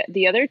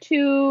 the other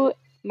two,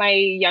 my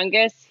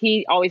youngest,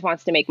 he always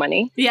wants to make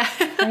money. Yeah.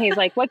 And he's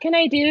like, what can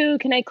I do?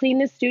 Can I clean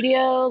the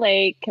studio?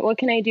 Like, what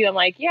can I do? I'm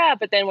like, yeah.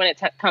 But then when it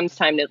comes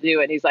time to do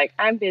it, he's like,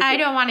 I'm busy. I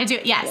don't want to do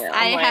it. Yes.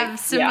 I have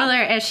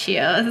similar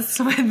issues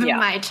with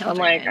my children. I'm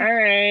like, all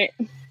right.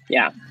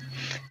 Yeah.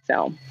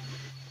 So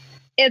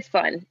it's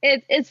fun.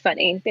 It's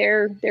funny.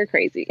 They're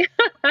crazy.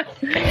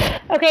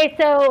 Okay.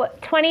 So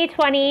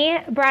 2020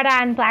 brought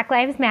on Black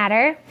Lives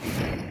Matter.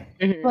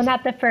 Mm-hmm. Well,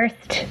 not the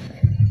first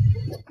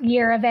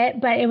year of it,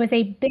 but it was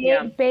a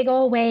big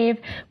old wave.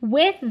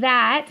 With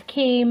that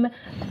came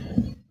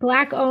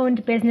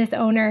Black-owned business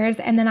owners,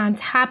 and then on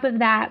top of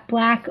that,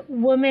 Black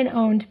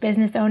woman-owned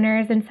business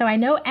owners. And so I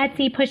know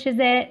Etsy pushes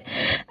it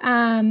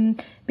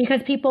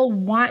because people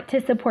want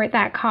to support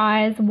that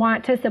cause,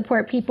 want to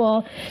support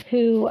people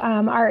who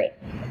are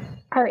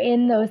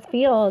in those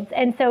fields.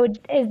 And so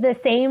is the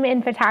same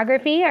in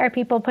photography? Are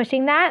people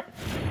pushing that?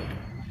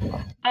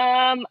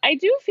 I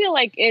do feel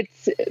like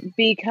it's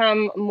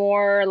become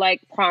more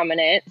like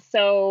prominent.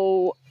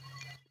 So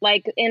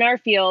like in our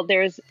field,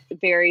 there's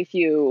very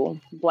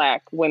few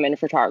Black women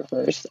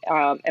photographers.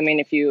 I mean,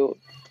 if you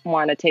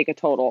want to take a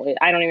total,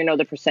 I don't even know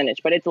the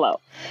percentage, but it's low.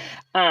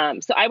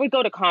 So I would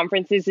go to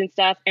conferences and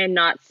stuff and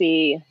not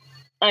see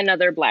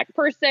another Black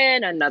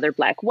person, another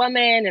Black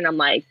woman. And I'm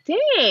like,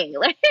 dang,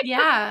 like,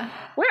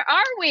 where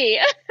are we?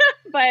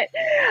 But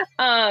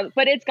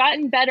it's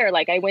gotten better.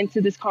 Like, I went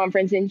to this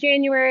conference in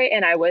January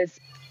and I was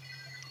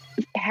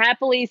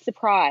happily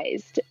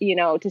surprised, you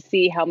know, to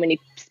see how many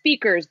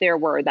speakers there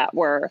were that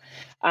were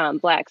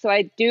Black. So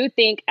I do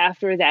think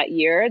after that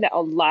year that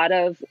a lot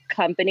of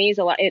companies,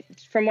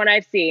 from what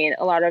I've seen,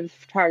 a lot of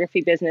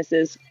photography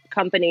businesses,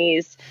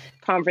 companies,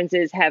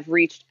 conferences have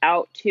reached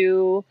out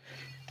to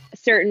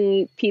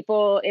certain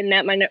people in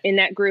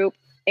that group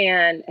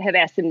and have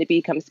asked them to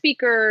become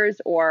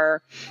speakers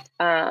or,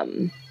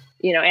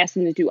 you know, asked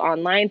them to do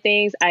online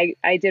things.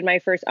 I did my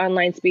first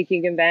online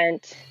speaking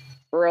event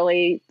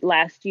early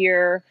last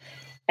year.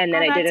 And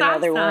then I did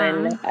another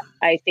one,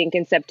 I think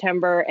in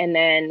September. And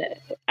then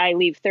I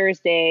leave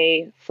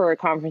Thursday for a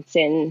conference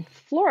in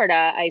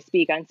Florida. I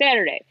speak on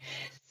Saturday.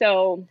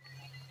 So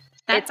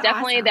it's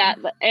definitely that.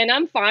 And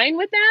I'm fine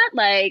with that.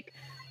 Like,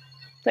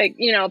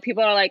 you know,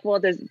 people are like, well,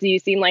 do you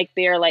seem like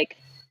they're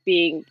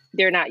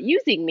not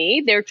using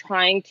me? They're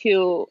trying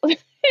to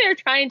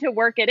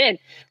work it in.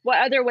 What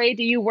other way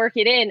do you work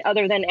it in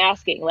other than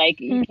asking? Like,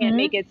 you can't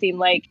make it seem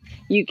like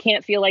you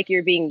can't feel like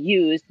you're being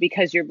used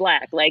because you're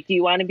Black. Like, do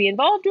you want to be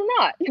involved or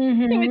not?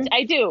 Which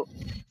I do.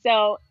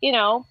 So, you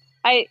know,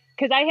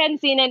 because I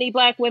hadn't seen any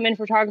Black women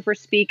photographers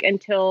speak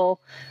until,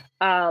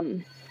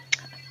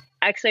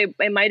 actually,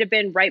 it might have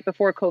been right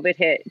before COVID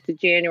hit,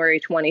 January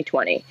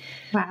 2020.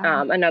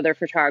 Wow. Another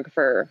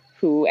photographer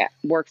who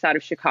works out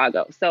of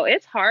Chicago. So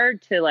it's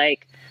hard to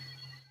like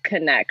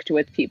connect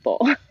with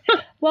people.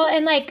 Well,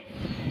 and like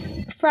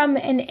from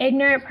an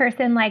ignorant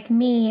person like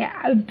me,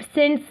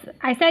 since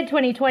I said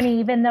 2020,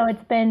 even though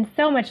it's been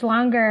so much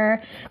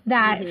longer,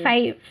 that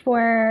fight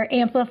for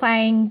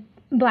amplifying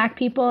Black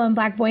people and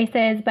Black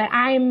voices, but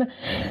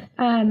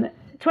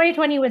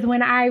 2020 was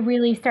when I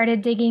really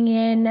started digging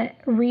in,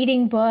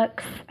 reading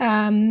books,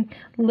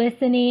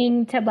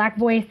 listening to Black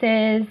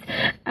voices,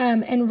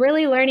 and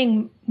really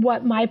learning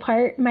what my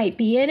part might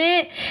be in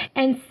it.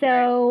 And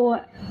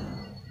so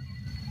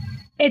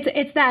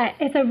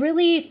it's a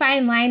really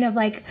fine line of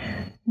like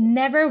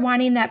never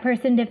wanting that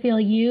person to feel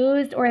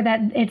used or that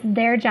it's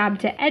their job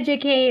to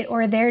educate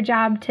or their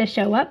job to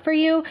show up for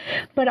you,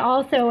 but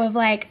also of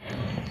like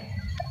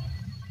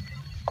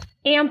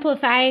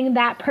amplifying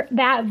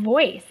that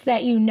voice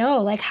that, you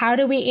know, like how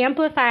do we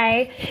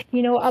amplify,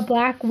 you know, a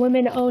Black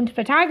woman-owned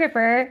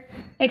photographer,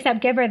 except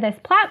give her this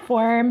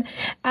platform,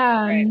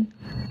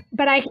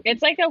 But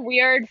it's like a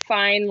weird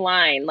fine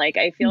line. Like,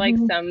 I feel like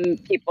some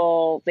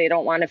people, they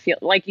don't want to feel,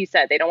 like you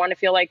said, they don't want to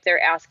feel like they're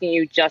asking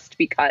you just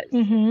because.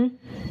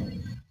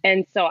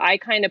 And so I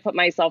kind of put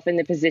myself in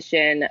the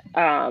position,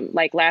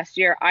 like last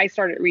year, I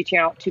started reaching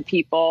out to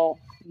people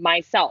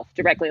myself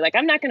directly. Like,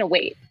 I'm not going to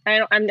wait.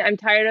 I'm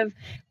tired of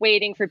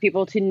waiting for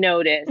people to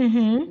notice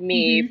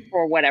me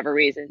for whatever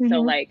reason.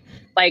 So like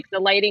the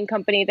lighting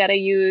company that I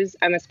use,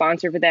 I'm a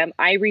sponsor for them.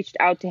 I reached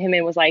out to him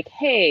and was like,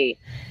 hey,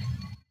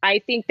 I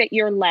think that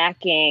you're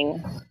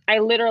lacking. I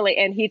literally,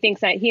 and he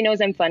thinks he knows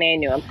I'm funny. I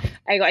knew him.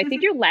 I go, I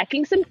think you're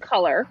lacking some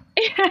color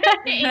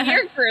in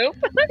your group,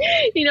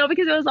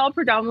 because it was all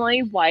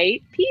predominantly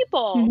white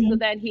people. So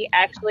then he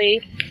had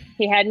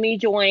me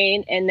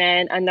join. And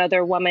then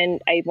another woman,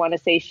 I want to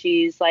say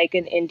she's like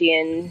an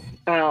Indian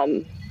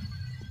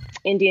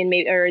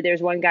maybe, or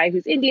there's one guy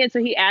who's Indian. So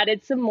he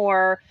added some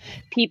more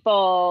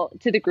people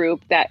to the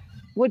group that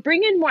would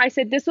bring in more. I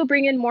said, this will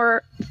bring in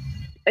more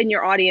in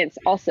your audience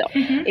also,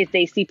 if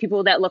they see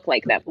people that look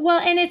like them. Well,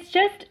 and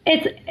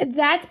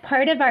that's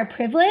part of our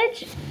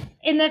privilege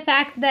in the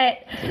fact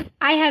that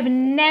I have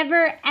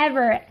never,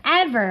 ever,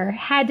 ever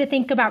had to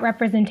think about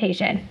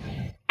representation.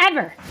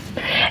 Ever.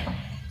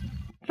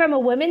 From a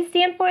women's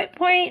standpoint,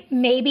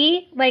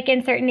 maybe, like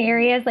in certain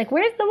areas, like,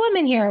 where's the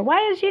woman here?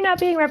 Why is she not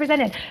being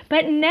represented?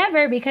 But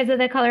never because of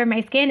the color of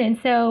my skin. And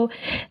so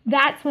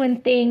that's one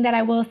thing that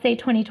I will say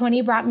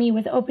 2020 brought me,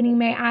 was opening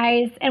my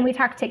eyes. And we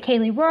talked to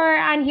Kaylee Rohr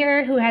on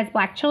here, who has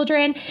Black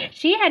children.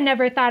 She had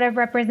never thought of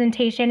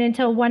representation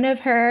until one of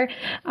her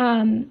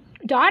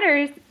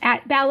daughters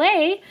at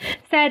ballet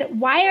said,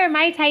 why are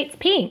my tights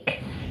pink?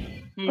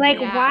 Like,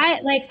 why?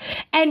 Like,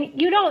 and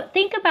you don't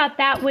think about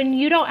that when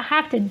you don't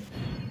have to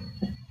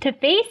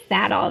face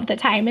that all of the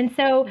time. And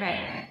so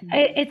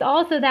it's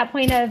also that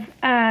point of,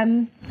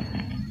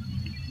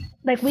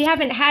 like, we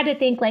haven't had to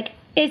think, like,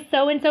 is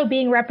so-and-so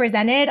being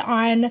represented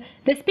on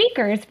the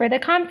speakers for the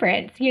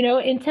conference,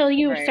 until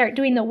you start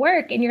doing the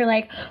work and you're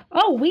like,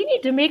 oh, we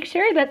need to make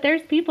sure that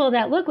there's people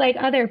that look like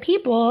other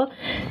people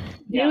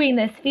doing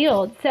this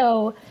field.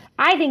 So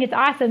I think it's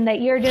awesome that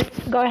you're just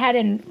go ahead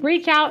and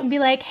reach out and be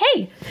like,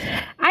 hey,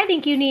 I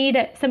think you need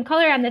some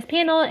color on this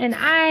panel, and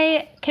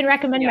I can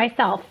recommend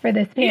myself for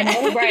this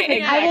panel. Right.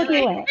 Exactly. I will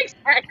do it.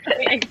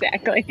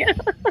 Exactly.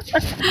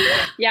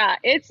 Yeah.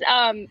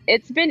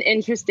 It's been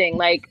interesting.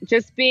 Like,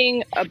 just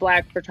being a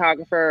Black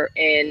photographer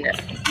in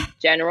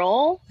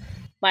general,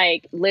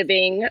 like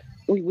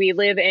we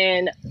live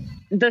in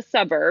the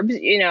suburbs,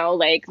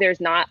 like,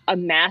 there's not a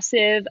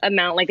massive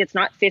amount, like, it's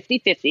not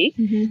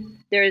 50-50.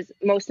 There's,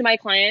 most of my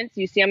clients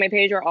you see on my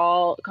page are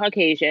all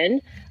Caucasian.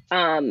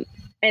 And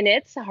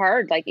it's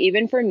hard, like,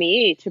 even for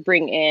me to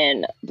bring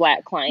in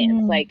Black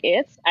clients, like,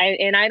 I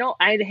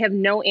have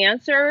no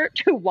answer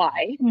to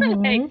why.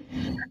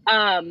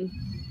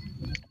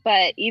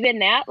 But even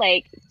that,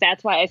 like,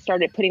 that's why I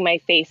started putting my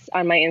face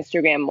on my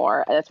Instagram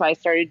more. That's why I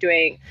started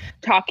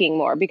talking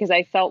more, because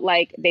I felt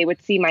like they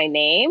would see my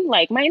name.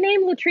 Like, my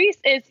name, Latrice,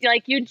 is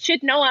like, you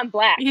should know I'm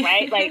Black,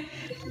 right? Like,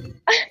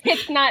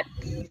 it's not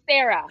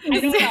Sarah. I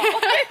don't know.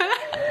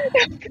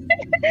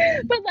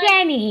 But like,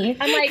 Jenny.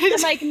 I'm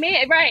like,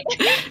 man, right.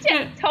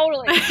 Yeah,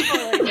 totally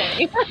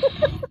Jenny.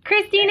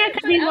 Christina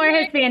could be more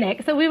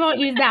Hispanic, so we won't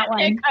use that one.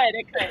 It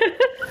could.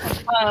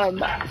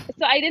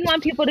 So I didn't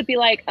want people to be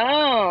like,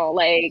 oh,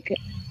 like,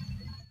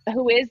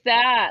 who is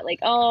that? Like,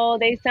 oh,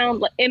 they sound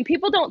like, and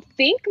people don't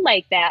think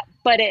like that,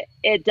 but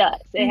it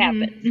does. It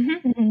happens.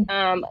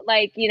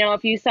 Like,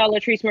 if you saw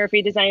Latrice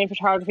Murphy designing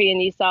photography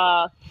and you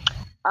saw,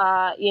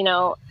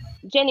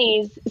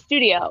 Jenny's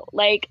studio,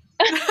 like,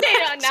 I'm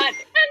not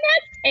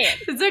saying.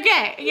 It's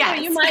okay. Yeah.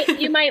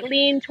 You might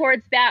lean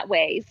towards that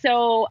way.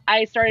 So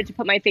I started to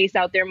put my face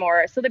out there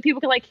more so that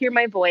people can, like, hear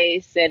my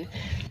voice. And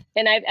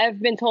I've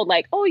been told,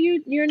 like, oh,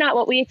 you're not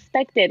what we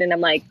expected. And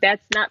I'm like,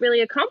 that's not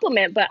really a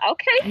compliment, but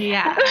okay.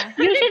 Yeah.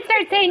 You should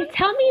start saying,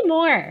 tell me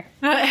more.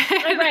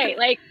 Right.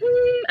 Like,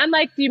 I'm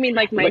like, do you mean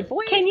like my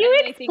voice? Can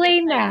you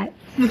explain that?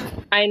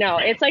 I know.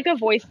 It's like a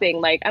voice thing.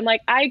 Like, I'm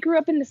like, I grew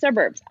up in the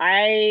suburbs.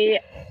 I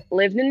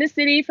lived in the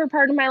city for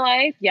part of my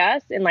life.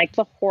 Yes. And like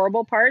the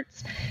horrible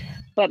parts.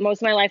 But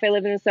most of my life I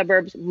lived in the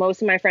suburbs.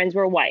 Most of my friends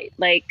were white.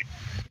 Like,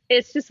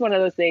 it's just one of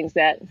those things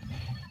that,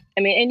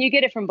 I mean, and you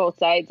get it from both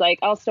sides. Like,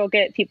 I'll still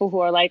get people who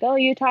are like, oh,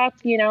 you talk,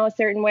 a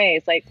certain way.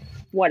 It's like,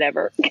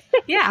 whatever.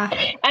 Yeah.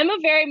 I'm a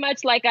very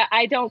much like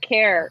I don't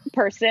care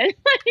person.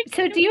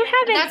 So do you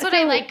have That's what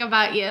I like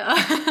about you.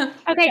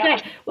 Okay,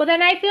 good. Well,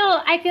 then I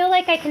feel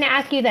like I can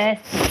ask you this.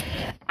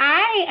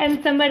 I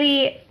am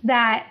somebody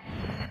that,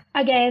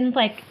 again,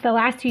 like the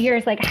last 2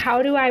 years, like,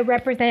 how do I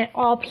represent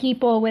all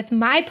people with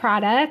my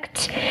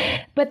product?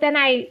 But then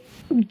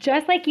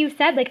just like you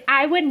said, like,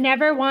 I would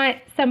never want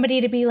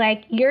somebody to be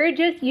like, you're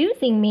just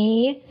using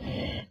me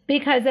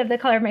because of the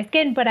color of my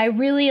skin, but I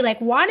really like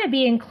want to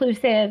be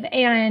inclusive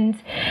and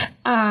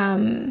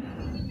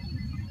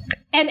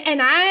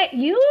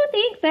you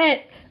think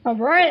that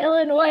Aurora,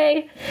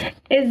 Illinois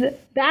is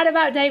that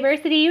about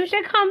diversity? You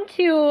should come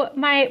to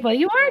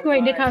you are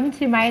going to come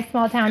to my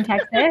small town,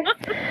 Texas,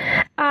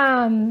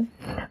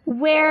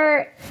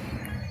 where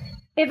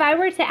if I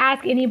were to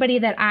ask anybody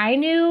that I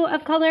knew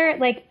of color,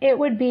 like it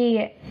would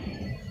be,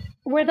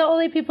 we're the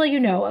only people you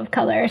know of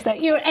color. So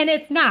and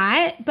it's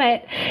not,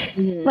 but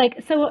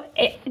like, so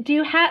do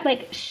you have,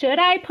 like, should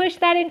I push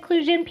that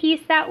inclusion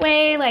piece that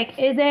way? Like,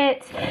 is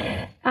it,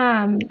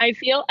 I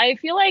feel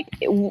like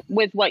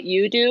with what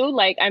you do,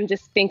 like, I'm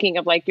just thinking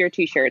of like your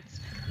t-shirts.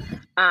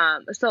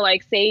 So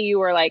like, say you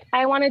were like,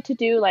 I wanted to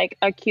do like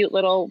a cute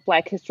little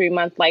Black History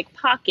Month, like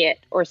pocket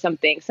or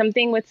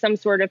something with some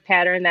sort of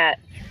pattern that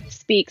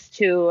speaks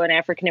to an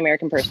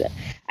African-American person.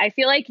 I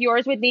feel like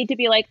yours would need to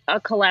be like a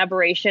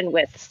collaboration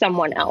with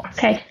someone else.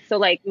 Okay. So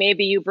like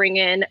maybe you bring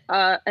in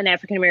an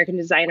African-American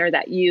designer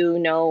that you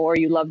know, or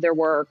you love their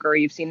work, or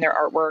you've seen their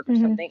artwork or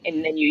something,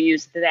 and then you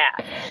use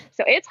that.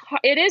 So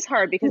it is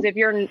hard because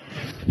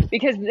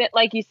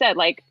like you said,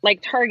 like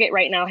Target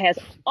right now has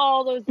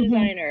all those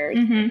designers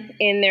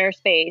in their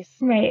space.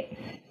 Right.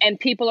 And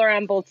people are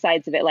on both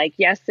sides of it. Like,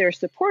 yes, they're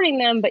supporting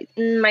them, but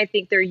I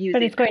think they're using.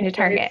 But it's going to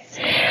Target.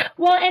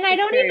 Well, and I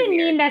don't even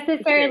mean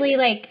necessarily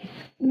like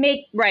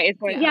make. Right. It's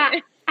going. Yeah.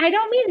 I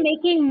don't mean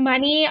making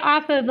money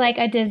off of like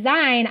a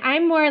design.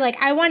 I'm more like,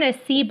 I want to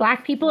see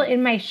Black people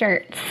in my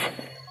shirts,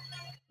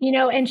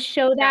 and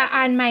show that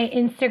on my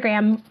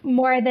Instagram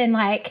more than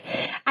like,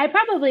 I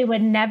probably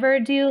would never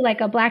do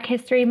like a Black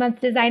History Month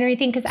design or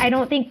anything, because I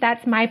don't think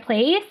that's my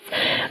place.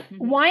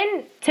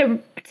 One, to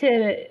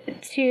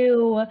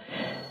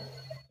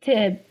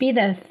be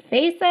the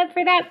face of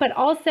for that, but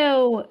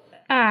also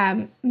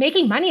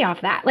making money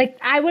off that. Like,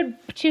 I would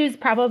choose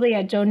probably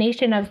a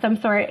donation of some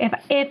sort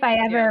if I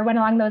ever went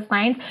along those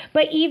lines.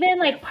 But even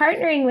like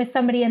partnering with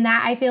somebody in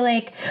that, I feel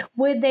like,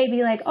 would they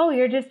be like, oh,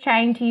 you're just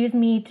trying to use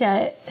me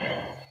to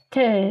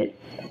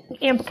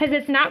because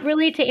it's not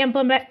really to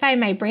amplify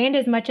my brand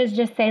as much as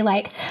just say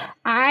like,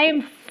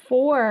 I'm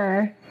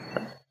for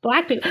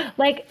Black people.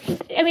 Like,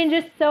 I mean,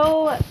 just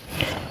so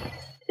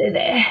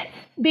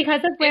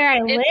because of where I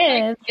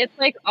live. It's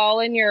like all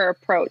in your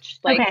approach.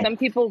 Like, some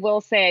people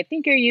will say, I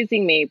think you're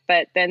using me,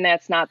 but then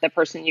that's not the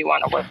person you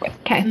want to work with.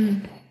 Okay.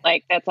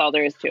 Like, that's all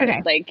there is to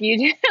it. Like,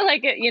 you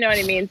like, you know what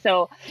I mean?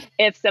 So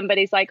if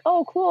somebody's like,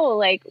 oh, cool.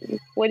 Like,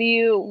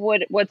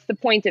 what's the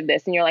point of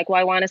this? And you're like, well,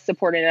 I want to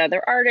support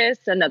another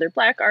artist, another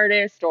Black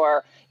artist,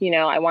 or,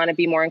 I want to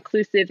be more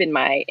inclusive in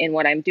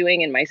what I'm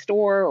doing in my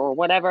store or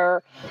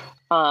whatever.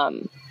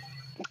 And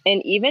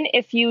even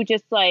if you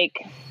just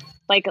like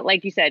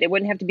you said, it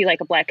wouldn't have to be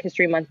like a Black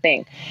History Month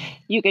thing.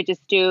 You could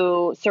just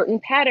do certain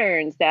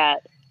patterns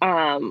that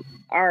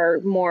are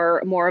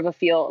more of a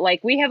feel.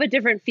 Like, we have a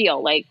different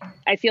feel. Like,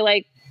 I feel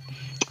like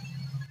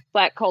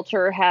Black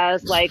culture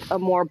has like a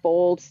more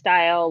bold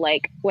style,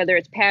 like whether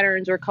it's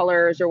patterns or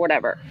colors or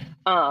whatever.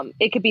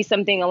 It could be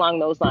something along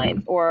those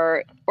lines,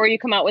 or you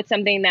come out with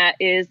something that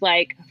is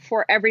like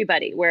for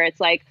everybody, where it's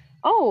like,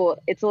 oh,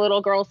 it's a little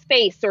girl's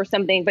face or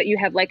something, but you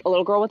have like a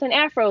little girl with an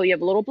afro, you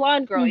have a little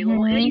blonde girl, you have a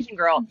little Asian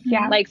girl,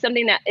 like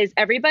something that is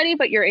everybody,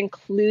 but you're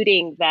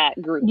including that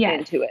group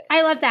into it.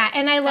 I love that.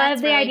 And I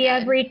love the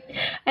idea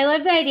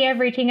of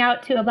reaching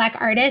out to a Black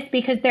artist,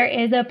 because there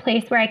is a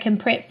place where I can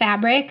print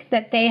fabric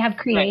that they have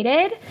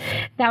created.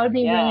 That would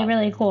be really,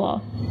 really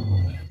cool.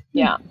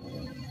 Yeah.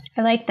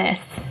 I like this.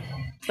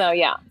 So,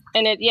 yeah.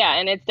 And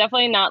it's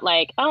definitely not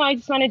like, oh, I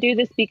just want to do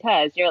this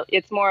because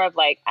it's more of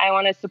like, I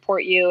want to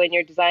support you and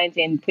your designs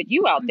and put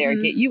you out there,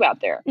 get you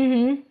out there.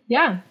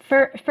 Yeah,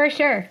 for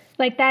sure.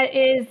 Like, that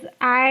is,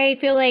 I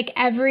feel like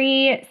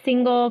every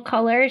single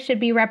color should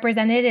be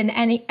represented in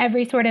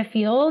every sort of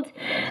field,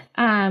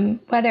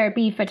 whether it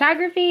be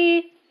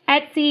photography,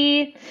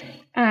 Etsy,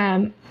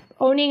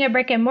 owning a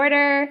brick and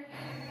mortar,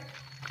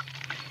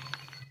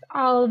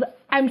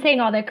 I'm saying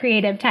all the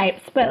creative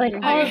types, but like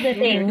all of the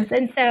things.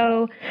 And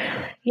so,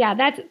 yeah,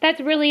 that's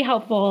really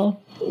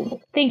helpful.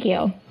 Thank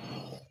you.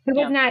 It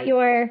was not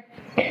your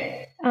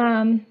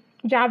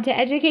job to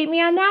educate me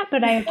on that,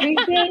 but I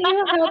appreciate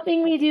you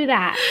helping me do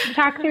that.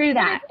 Talk through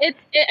that.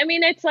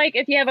 It's like,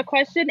 if you have a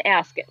question,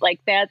 ask it.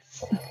 Like,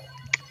 that's,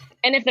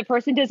 and if the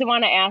person doesn't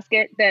want to ask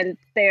it, then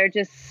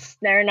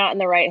they're not in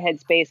the right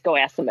headspace. Go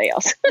ask somebody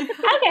else.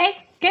 Okay.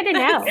 Good to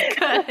know.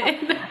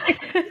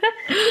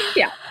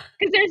 Yeah.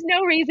 Because there's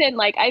no reason,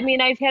 like, I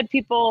mean, I've had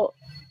people,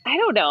 I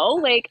don't know,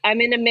 like,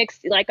 I'm in a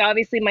mixed, like,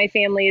 obviously my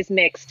family is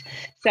mixed.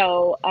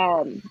 So,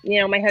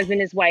 my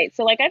husband is white.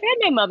 So, like, I've had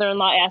my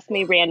mother-in-law ask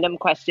me random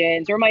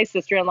questions, or my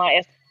sister-in-law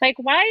ask, like,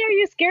 why are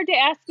you scared to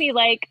ask me,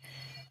 like,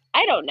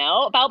 I don't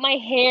know, about my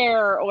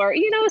hair, or,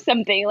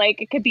 something.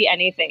 Like, it could be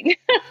anything.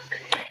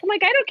 I'm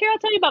like, I don't care. I'll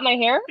tell you about my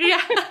hair.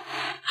 Yeah.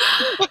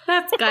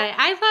 That's good.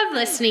 I love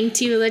listening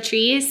to you,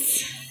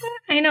 Latrice.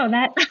 I know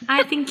that.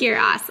 I think you're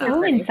awesome.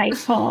 So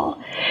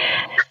insightful.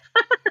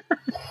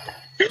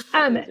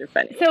 You're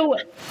funny. So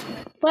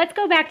let's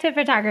go back to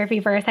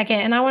photography for a second.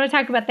 And I want to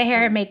talk about the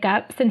hair and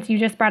makeup, since you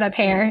just brought up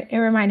hair. It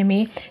reminded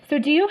me. So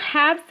do you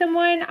have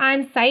someone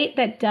on site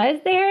that does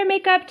the hair and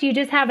makeup? Do you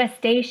just have a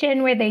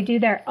station where they do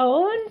their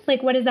own?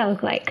 Like, what does that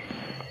look like?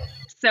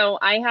 So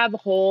I have a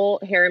whole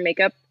hair and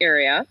makeup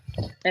area.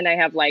 And I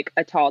have like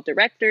a tall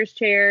director's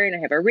chair, and I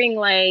have a ring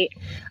light.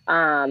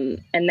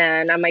 And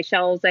then on my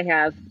shelves, I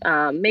have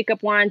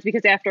makeup wands,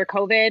 because after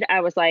COVID,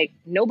 I was like,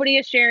 nobody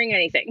is sharing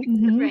anything.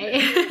 Mm-hmm.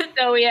 Right.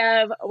 So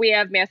we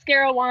have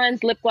mascara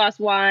wands, lip gloss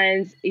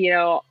wands,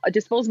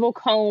 disposable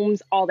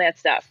combs, all that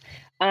stuff.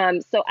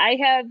 So I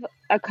have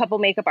a couple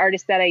makeup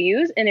artists that I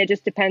use, and it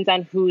just depends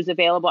on who's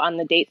available on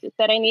the date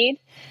that I need.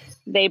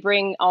 They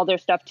bring all their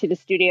stuff to the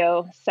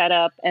studio, set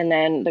up, and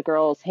then the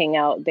girls hang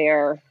out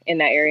there in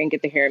that area and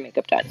get their hair and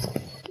makeup done.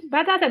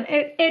 That's awesome.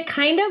 It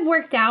kind of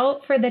worked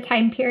out for the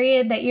time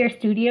period that your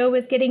studio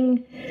was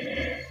getting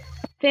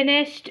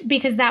finished,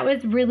 because that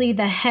was really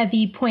the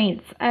heavy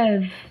points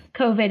of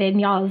COVID in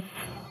y'all's,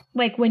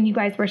 like when you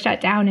guys were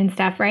shut down and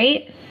stuff,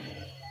 right?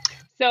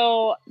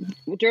 So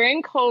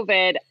during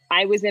COVID,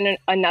 I was in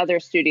another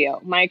studio.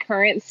 My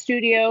current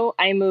studio,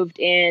 I moved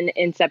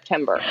in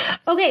September.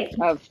 Okay.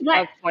 Of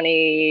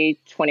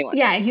 2021.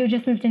 Yeah, you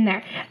just moved in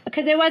there.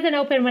 Because it wasn't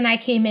open when I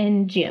came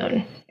in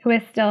June. It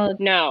was still...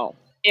 No,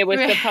 it was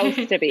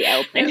supposed to be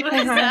open. It was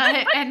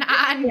an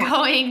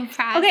ongoing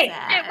process. Okay,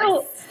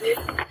 so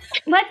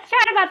let's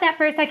chat about that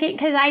for a second,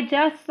 because I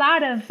just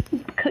thought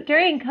of,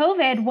 during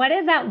COVID, what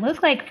did that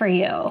look like for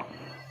you?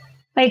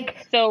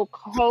 So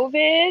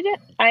COVID,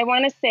 I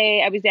want to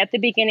say I was at the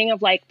beginning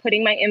of like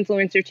putting my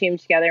influencer team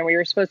together, and we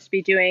were supposed to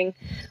be doing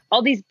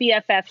all these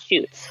BFF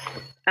shoots.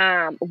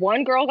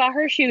 One girl got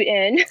her shoot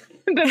in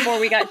before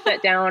we got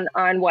shut down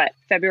on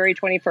February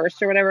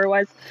 21st or whatever it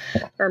was,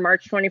 or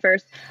March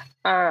 21st.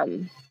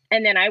 And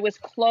then I was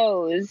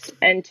closed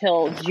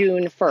until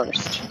June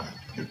 1st.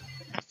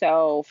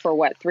 So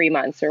for 3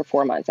 months or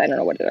 4 months, I don't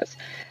know what it is.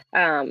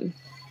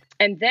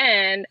 And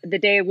then the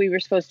day we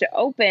were supposed to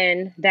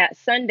open, that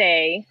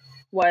Sunday,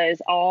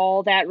 was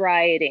all that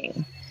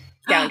rioting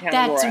downtown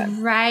That's Aurora.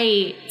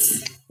 right.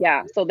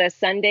 Yeah. So that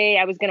Sunday,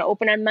 I was going to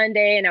open on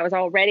Monday, and I was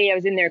all ready. I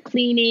was in there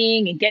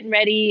cleaning and getting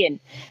ready and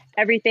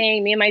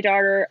everything. Me and my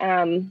daughter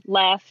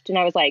left, and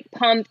I was like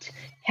pumped,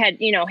 had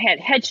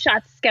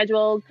headshots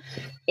scheduled,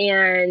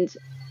 and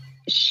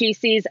she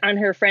sees on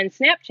her friend's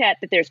Snapchat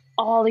that there's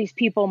all these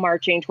people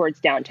marching towards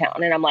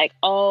downtown. And I'm like,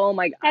 oh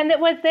my God. And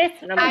was this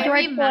like,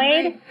 George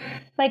Floyd?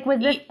 Like, was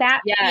this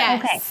that?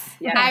 Yes. Okay.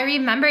 Yeah. I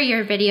remember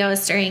your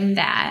videos during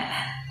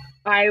that.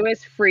 I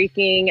was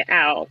freaking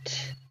out.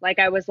 Like,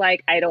 I was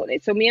like,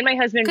 so me and my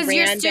husband ran because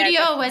your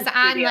studio was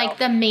on like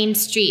the main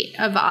street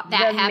of all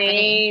that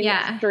happening.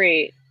 Main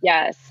street.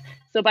 Yes.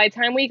 So by the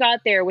time we got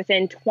there,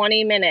 within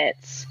 20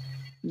 minutes,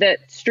 the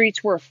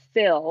streets were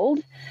filled.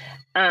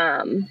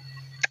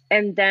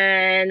 And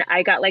then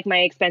I got like my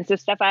expensive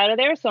stuff out of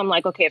there. So I'm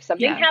like, okay, if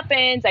something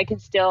happens, I can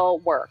still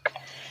work.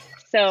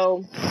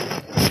 So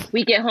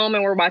we get home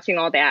and we're watching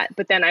all that.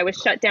 But then I was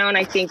shut down.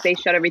 I think they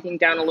shut everything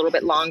down a little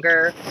bit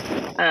longer.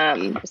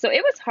 So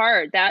it was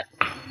hard.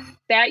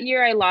 That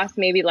year I lost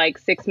maybe like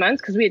 6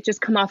 months, because we had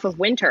just come off of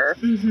winter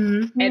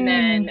and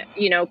then,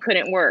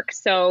 couldn't work.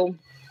 So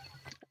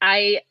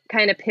I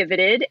kind of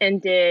pivoted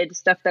and did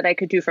stuff that I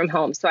could do from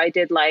home. So I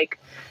did like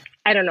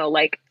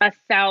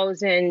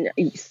 1,000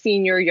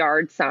 senior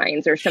yard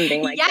signs or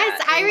something like that.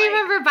 Yes, I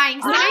remember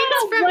buying signs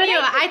from you.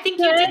 I think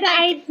you did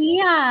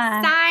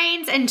idea.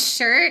 Signs and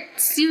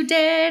shirts you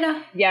did.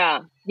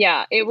 Yeah,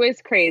 it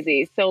was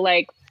crazy. So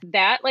like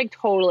that like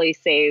totally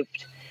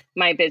saved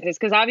my business,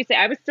 because obviously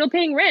I was still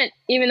paying rent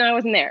even though I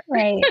wasn't there.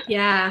 Right.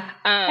 Yeah.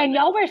 And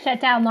y'all were shut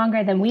down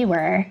longer than we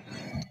were.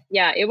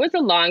 Yeah, it was a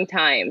long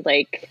time.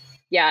 Like,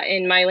 yeah,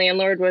 and my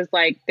landlord was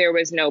like, there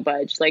was no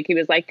budge. Like, he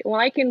was like, well,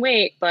 I can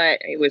wait, but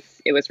it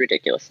was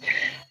ridiculous.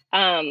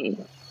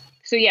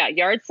 So yeah,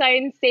 yard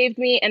signs saved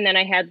me. And then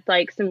I had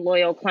like some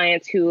loyal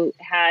clients who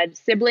had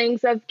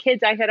siblings of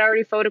kids I had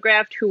already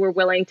photographed who were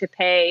willing to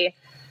pay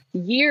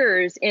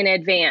years in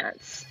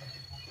advance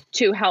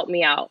to help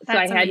me out. That's so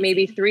I had amazing.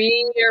 maybe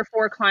 3 or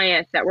 4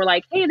 clients that were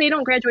like, hey, they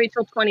don't graduate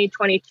till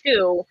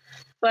 2022,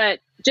 but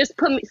just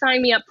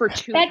sign me up for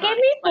 2 That gave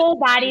me full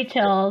body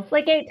chills.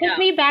 Like, it took Yeah.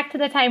 me back to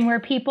the time where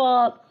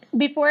people,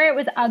 before it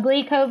was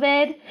ugly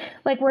COVID,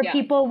 like where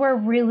people were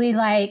really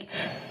like,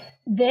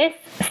 this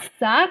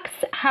sucks.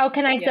 How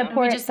can I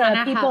support just the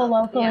wanna people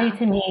help. locally Yeah.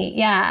 to me?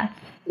 Yeah.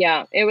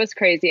 Yeah, it was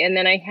crazy. And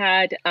then I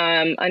had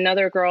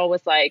another girl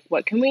was like,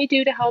 what can we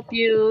do to help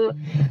you?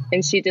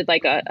 And she did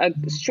like a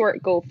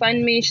short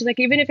GoFundMe. She's like,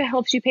 even if it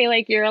helps you pay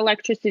like your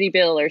electricity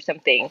bill or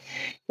something,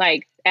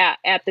 like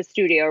at the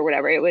studio or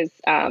whatever. It was,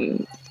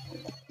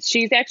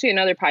 she's actually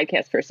another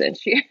podcast person.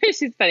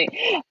 She's funny.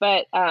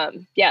 But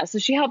yeah, so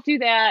she helped do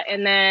that.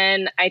 And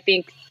then I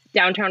think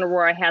Downtown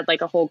Aurora had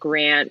like a whole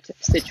grant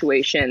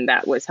situation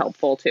that was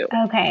helpful too.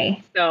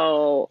 Okay.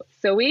 So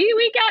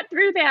we got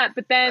through that,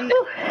 but then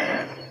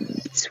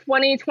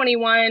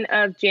 2021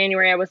 of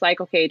January, I was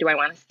like, okay, do I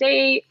want to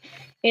stay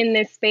in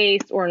this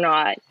space or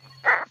not?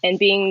 And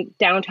being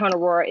Downtown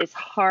Aurora is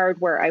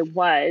hard where I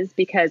was,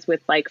 because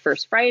with like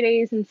First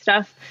Fridays and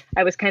stuff,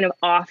 I was kind of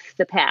off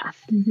the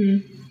path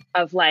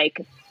of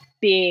like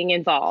being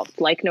involved.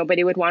 Like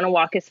nobody would want to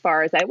walk as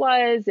far as I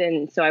was.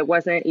 And so I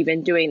wasn't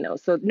even doing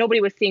those. So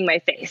nobody was seeing my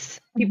face.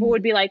 People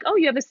would be like, oh,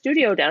 you have a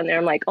studio down there.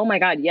 I'm like, oh my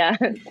God, yes.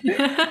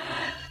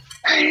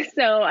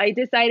 So I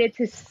decided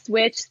to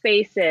switch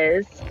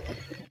spaces.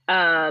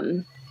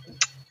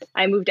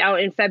 I moved out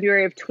in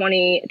February of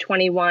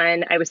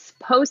 2021. I was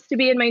supposed to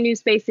be in my new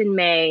space in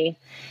May,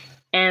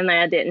 and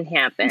that didn't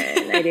happen.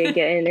 I didn't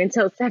get in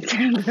until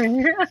September.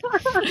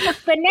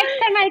 But next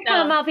time I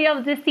come, I'll be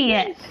able to see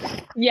it.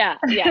 Yeah.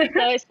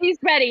 So she's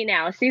ready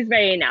now.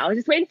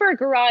 Just waiting for a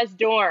garage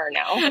door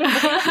now.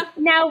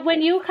 Now,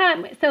 when you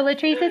come, so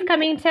Latrice is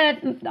coming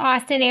to the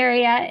Austin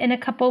area in a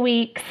couple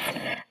weeks.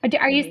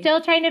 Are you still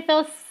trying to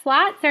fill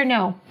slots or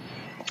no?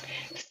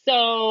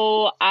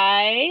 So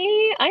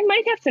I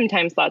might have some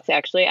time slots,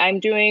 actually. I'm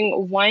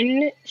doing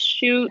one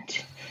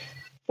shoot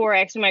for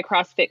actually my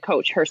CrossFit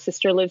coach. Her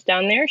sister lives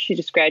down there. She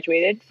just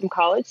graduated from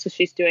college. So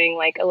she's doing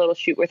like a little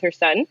shoot with her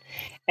son.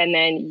 And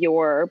then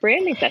your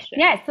branding session.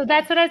 Yes, so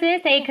that's what I was going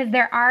to say, because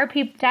there are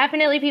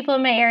definitely people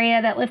in my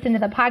area that listen to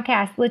the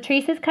podcast.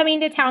 Latrice is coming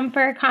to town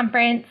for a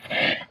conference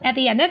at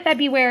the end of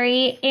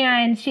February,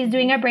 and she's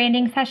doing a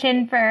branding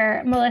session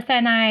for Melissa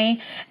and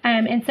I.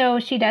 And so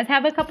she does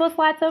have a couple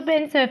slots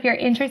open. So if you're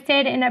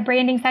interested in a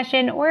branding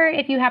session, or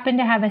if you happen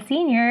to have a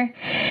senior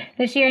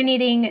this year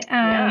needing,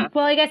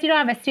 well, I guess you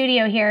don't have a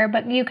studio here,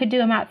 but you could do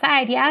them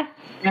outside, yeah?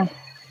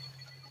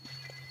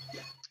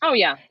 Oh,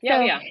 yeah.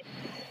 Yeah.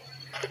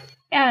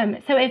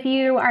 So if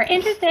you are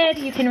interested,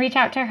 you can reach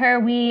out to her.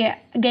 We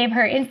gave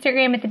her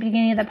Instagram at the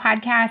beginning of the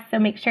podcast, so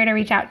make sure to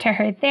reach out to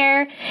her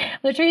there.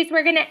 Latrice,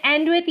 we're going to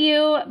end with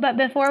you, but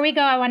before we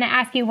go, I want to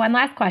ask you one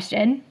last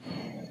question.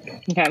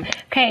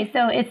 Okay,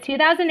 so it's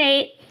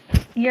 2008.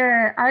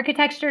 Your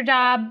architecture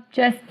job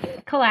just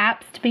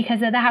collapsed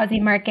because of the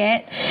housing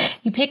market.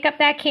 You pick up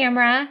that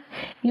camera.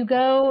 You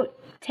go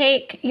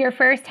take your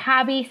first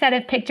hobby set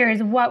of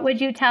pictures. What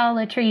would you tell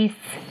Latrice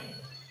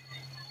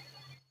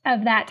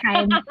of that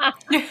time? Oh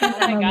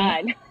my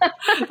God.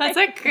 That's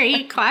a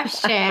great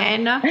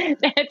question.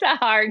 That's a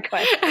hard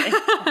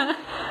question.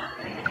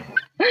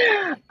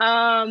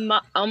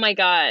 Oh my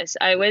gosh.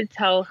 I would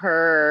tell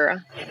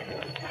her,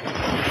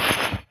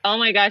 oh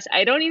my gosh,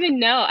 I don't even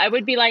know. I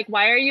would be like,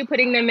 why are you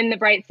putting them in the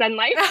bright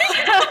sunlight?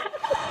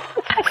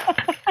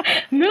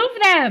 Move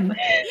them.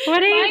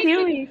 What are you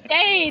doing?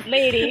 Shade,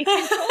 lady.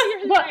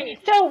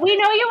 So we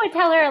know you would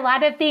tell her a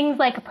lot of things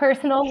like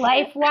personal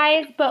life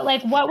wise, but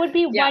like what would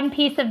be one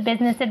piece of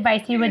business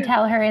advice you would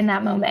tell her in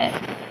that moment?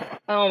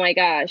 Oh my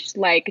gosh,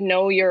 like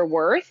know your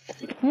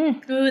worth.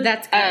 Ooh,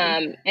 that's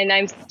good. And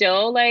I'm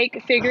still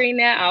like figuring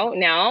that out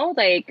now.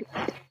 Like,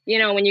 you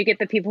know, when you get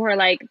the people who are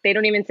like, they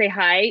don't even say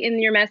hi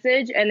in your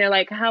message and they're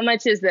like, how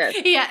much is this?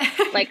 Yeah.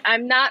 Like,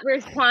 I'm not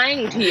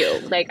replying to you.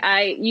 Like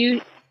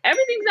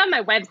everything's on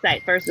my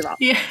website, first of all.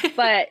 Yeah.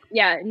 But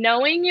yeah,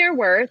 knowing your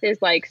worth is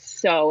like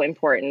so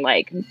important.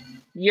 Like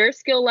your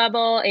skill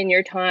level and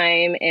your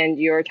time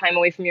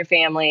away from your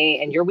family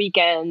and your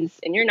weekends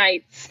and your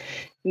nights,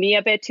 me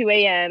up at 2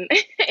 a.m.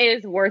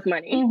 is worth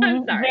money. Mm-hmm.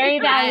 I'm sorry. Very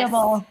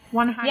valuable.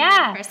 100%.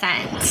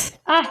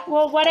 Yeah.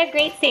 Well, what a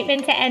great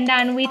statement to end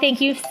on. We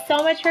thank you so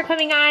much for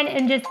coming on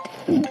and just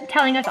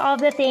telling us all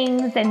the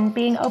things and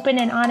being open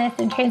and honest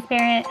and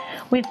transparent.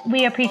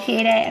 We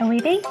appreciate it and we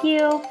thank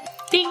you.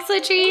 Thanks,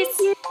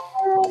 Latrice.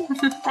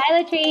 Bye,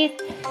 Latrice.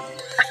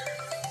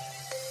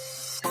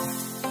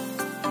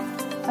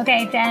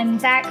 Okay, Jen,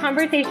 that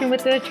conversation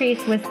with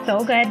Latrice was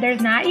so good.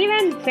 There's not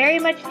even very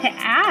much to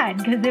add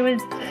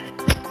because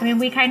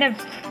we kind of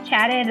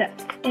chatted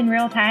in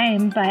real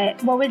time,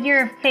 but what was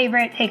your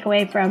favorite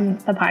takeaway from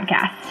the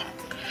podcast?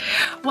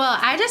 Well,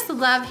 I just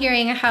love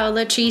hearing how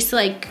Latrice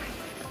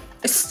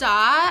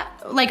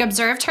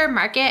observed her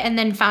market and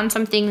then found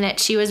something that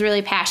she was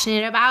really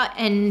passionate about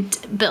and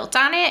built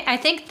on it. I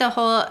think the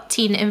whole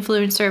teen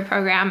influencer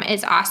program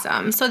is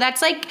awesome. So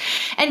that's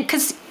and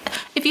because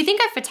if you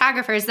think of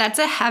photographers, that's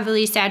a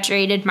heavily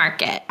saturated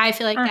market. I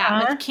feel like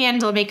that with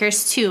candle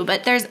makers too,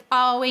 but there's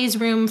always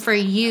room for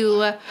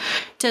you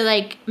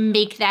to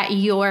make that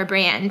your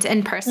brand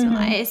and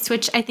personalized,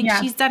 which I think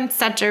she's done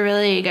such a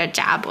really good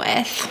job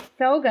with.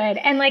 So good.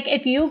 And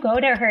if you go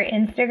to her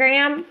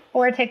Instagram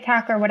or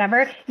TikTok or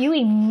whatever, you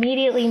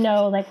immediately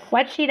know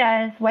what she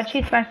does, what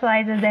she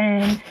specializes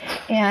in.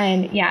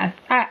 And yeah,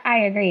 I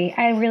agree.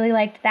 I really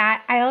liked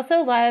that. I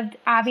also loved,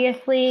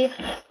 obviously,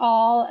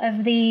 all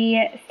of the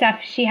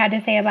stuff she had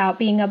to say about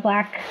being a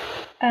Black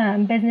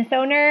woman business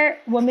owner,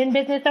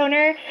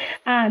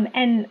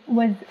 and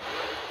was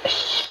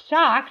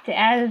shocked,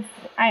 as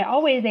I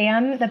always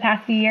am the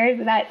past few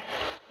years, that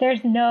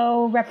there's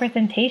no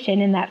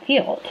representation in that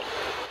field.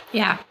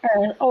 Yeah.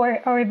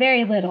 Or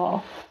very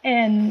little.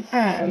 And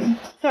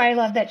so I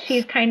love that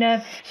she's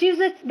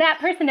that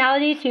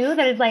personality too,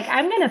 that is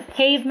I'm going to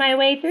pave my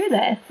way through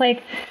this.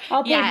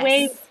 I'll pave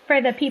ways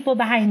for the people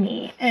behind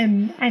me.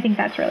 And I think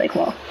that's really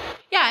cool.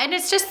 Yeah. And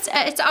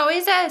it's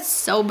always a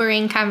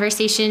sobering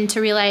conversation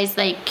to realize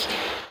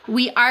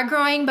we are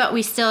growing, but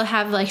we still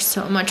have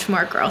so much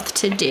more growth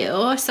to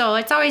do. So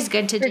it's always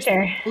good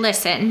to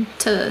listen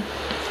to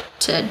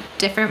to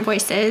different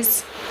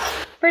voices.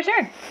 For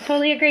sure.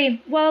 Totally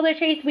agree. Well,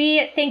 Latrice,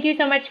 we thank you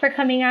so much for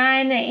coming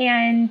on,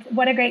 and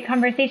what a great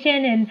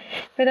conversation. And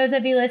for those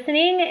of you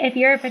listening, if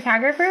you're a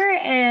photographer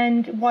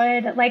and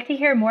would like to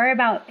hear more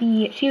about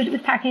she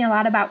was talking a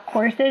lot about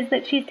courses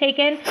that she's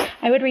taken,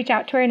 I would reach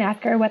out to her and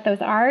ask her what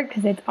those are,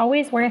 because it's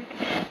always worth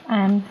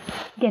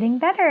getting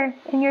better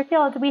in your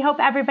field. We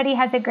hope everybody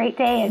has a great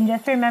day, and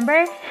just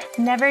remember,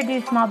 never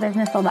do small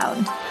business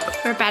alone.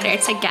 We're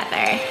better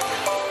together.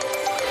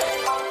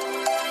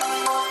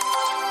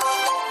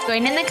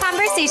 Join in the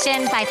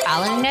conversation by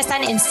following us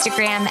on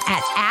Instagram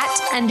at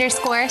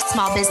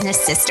 @_Small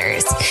Business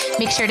Sisters.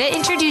 Make sure to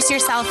introduce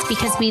yourself,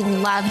 because we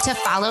love to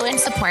follow and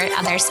support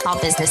other small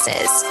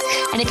businesses.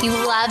 And if you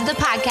love the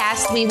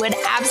podcast, we would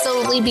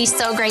absolutely be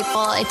so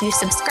grateful if you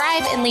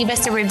subscribe and leave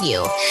us a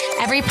review.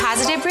 Every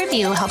positive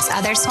review helps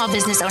other small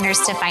business owners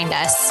to find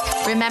us.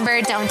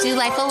 Remember, don't do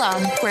life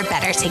alone. We're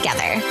better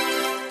together.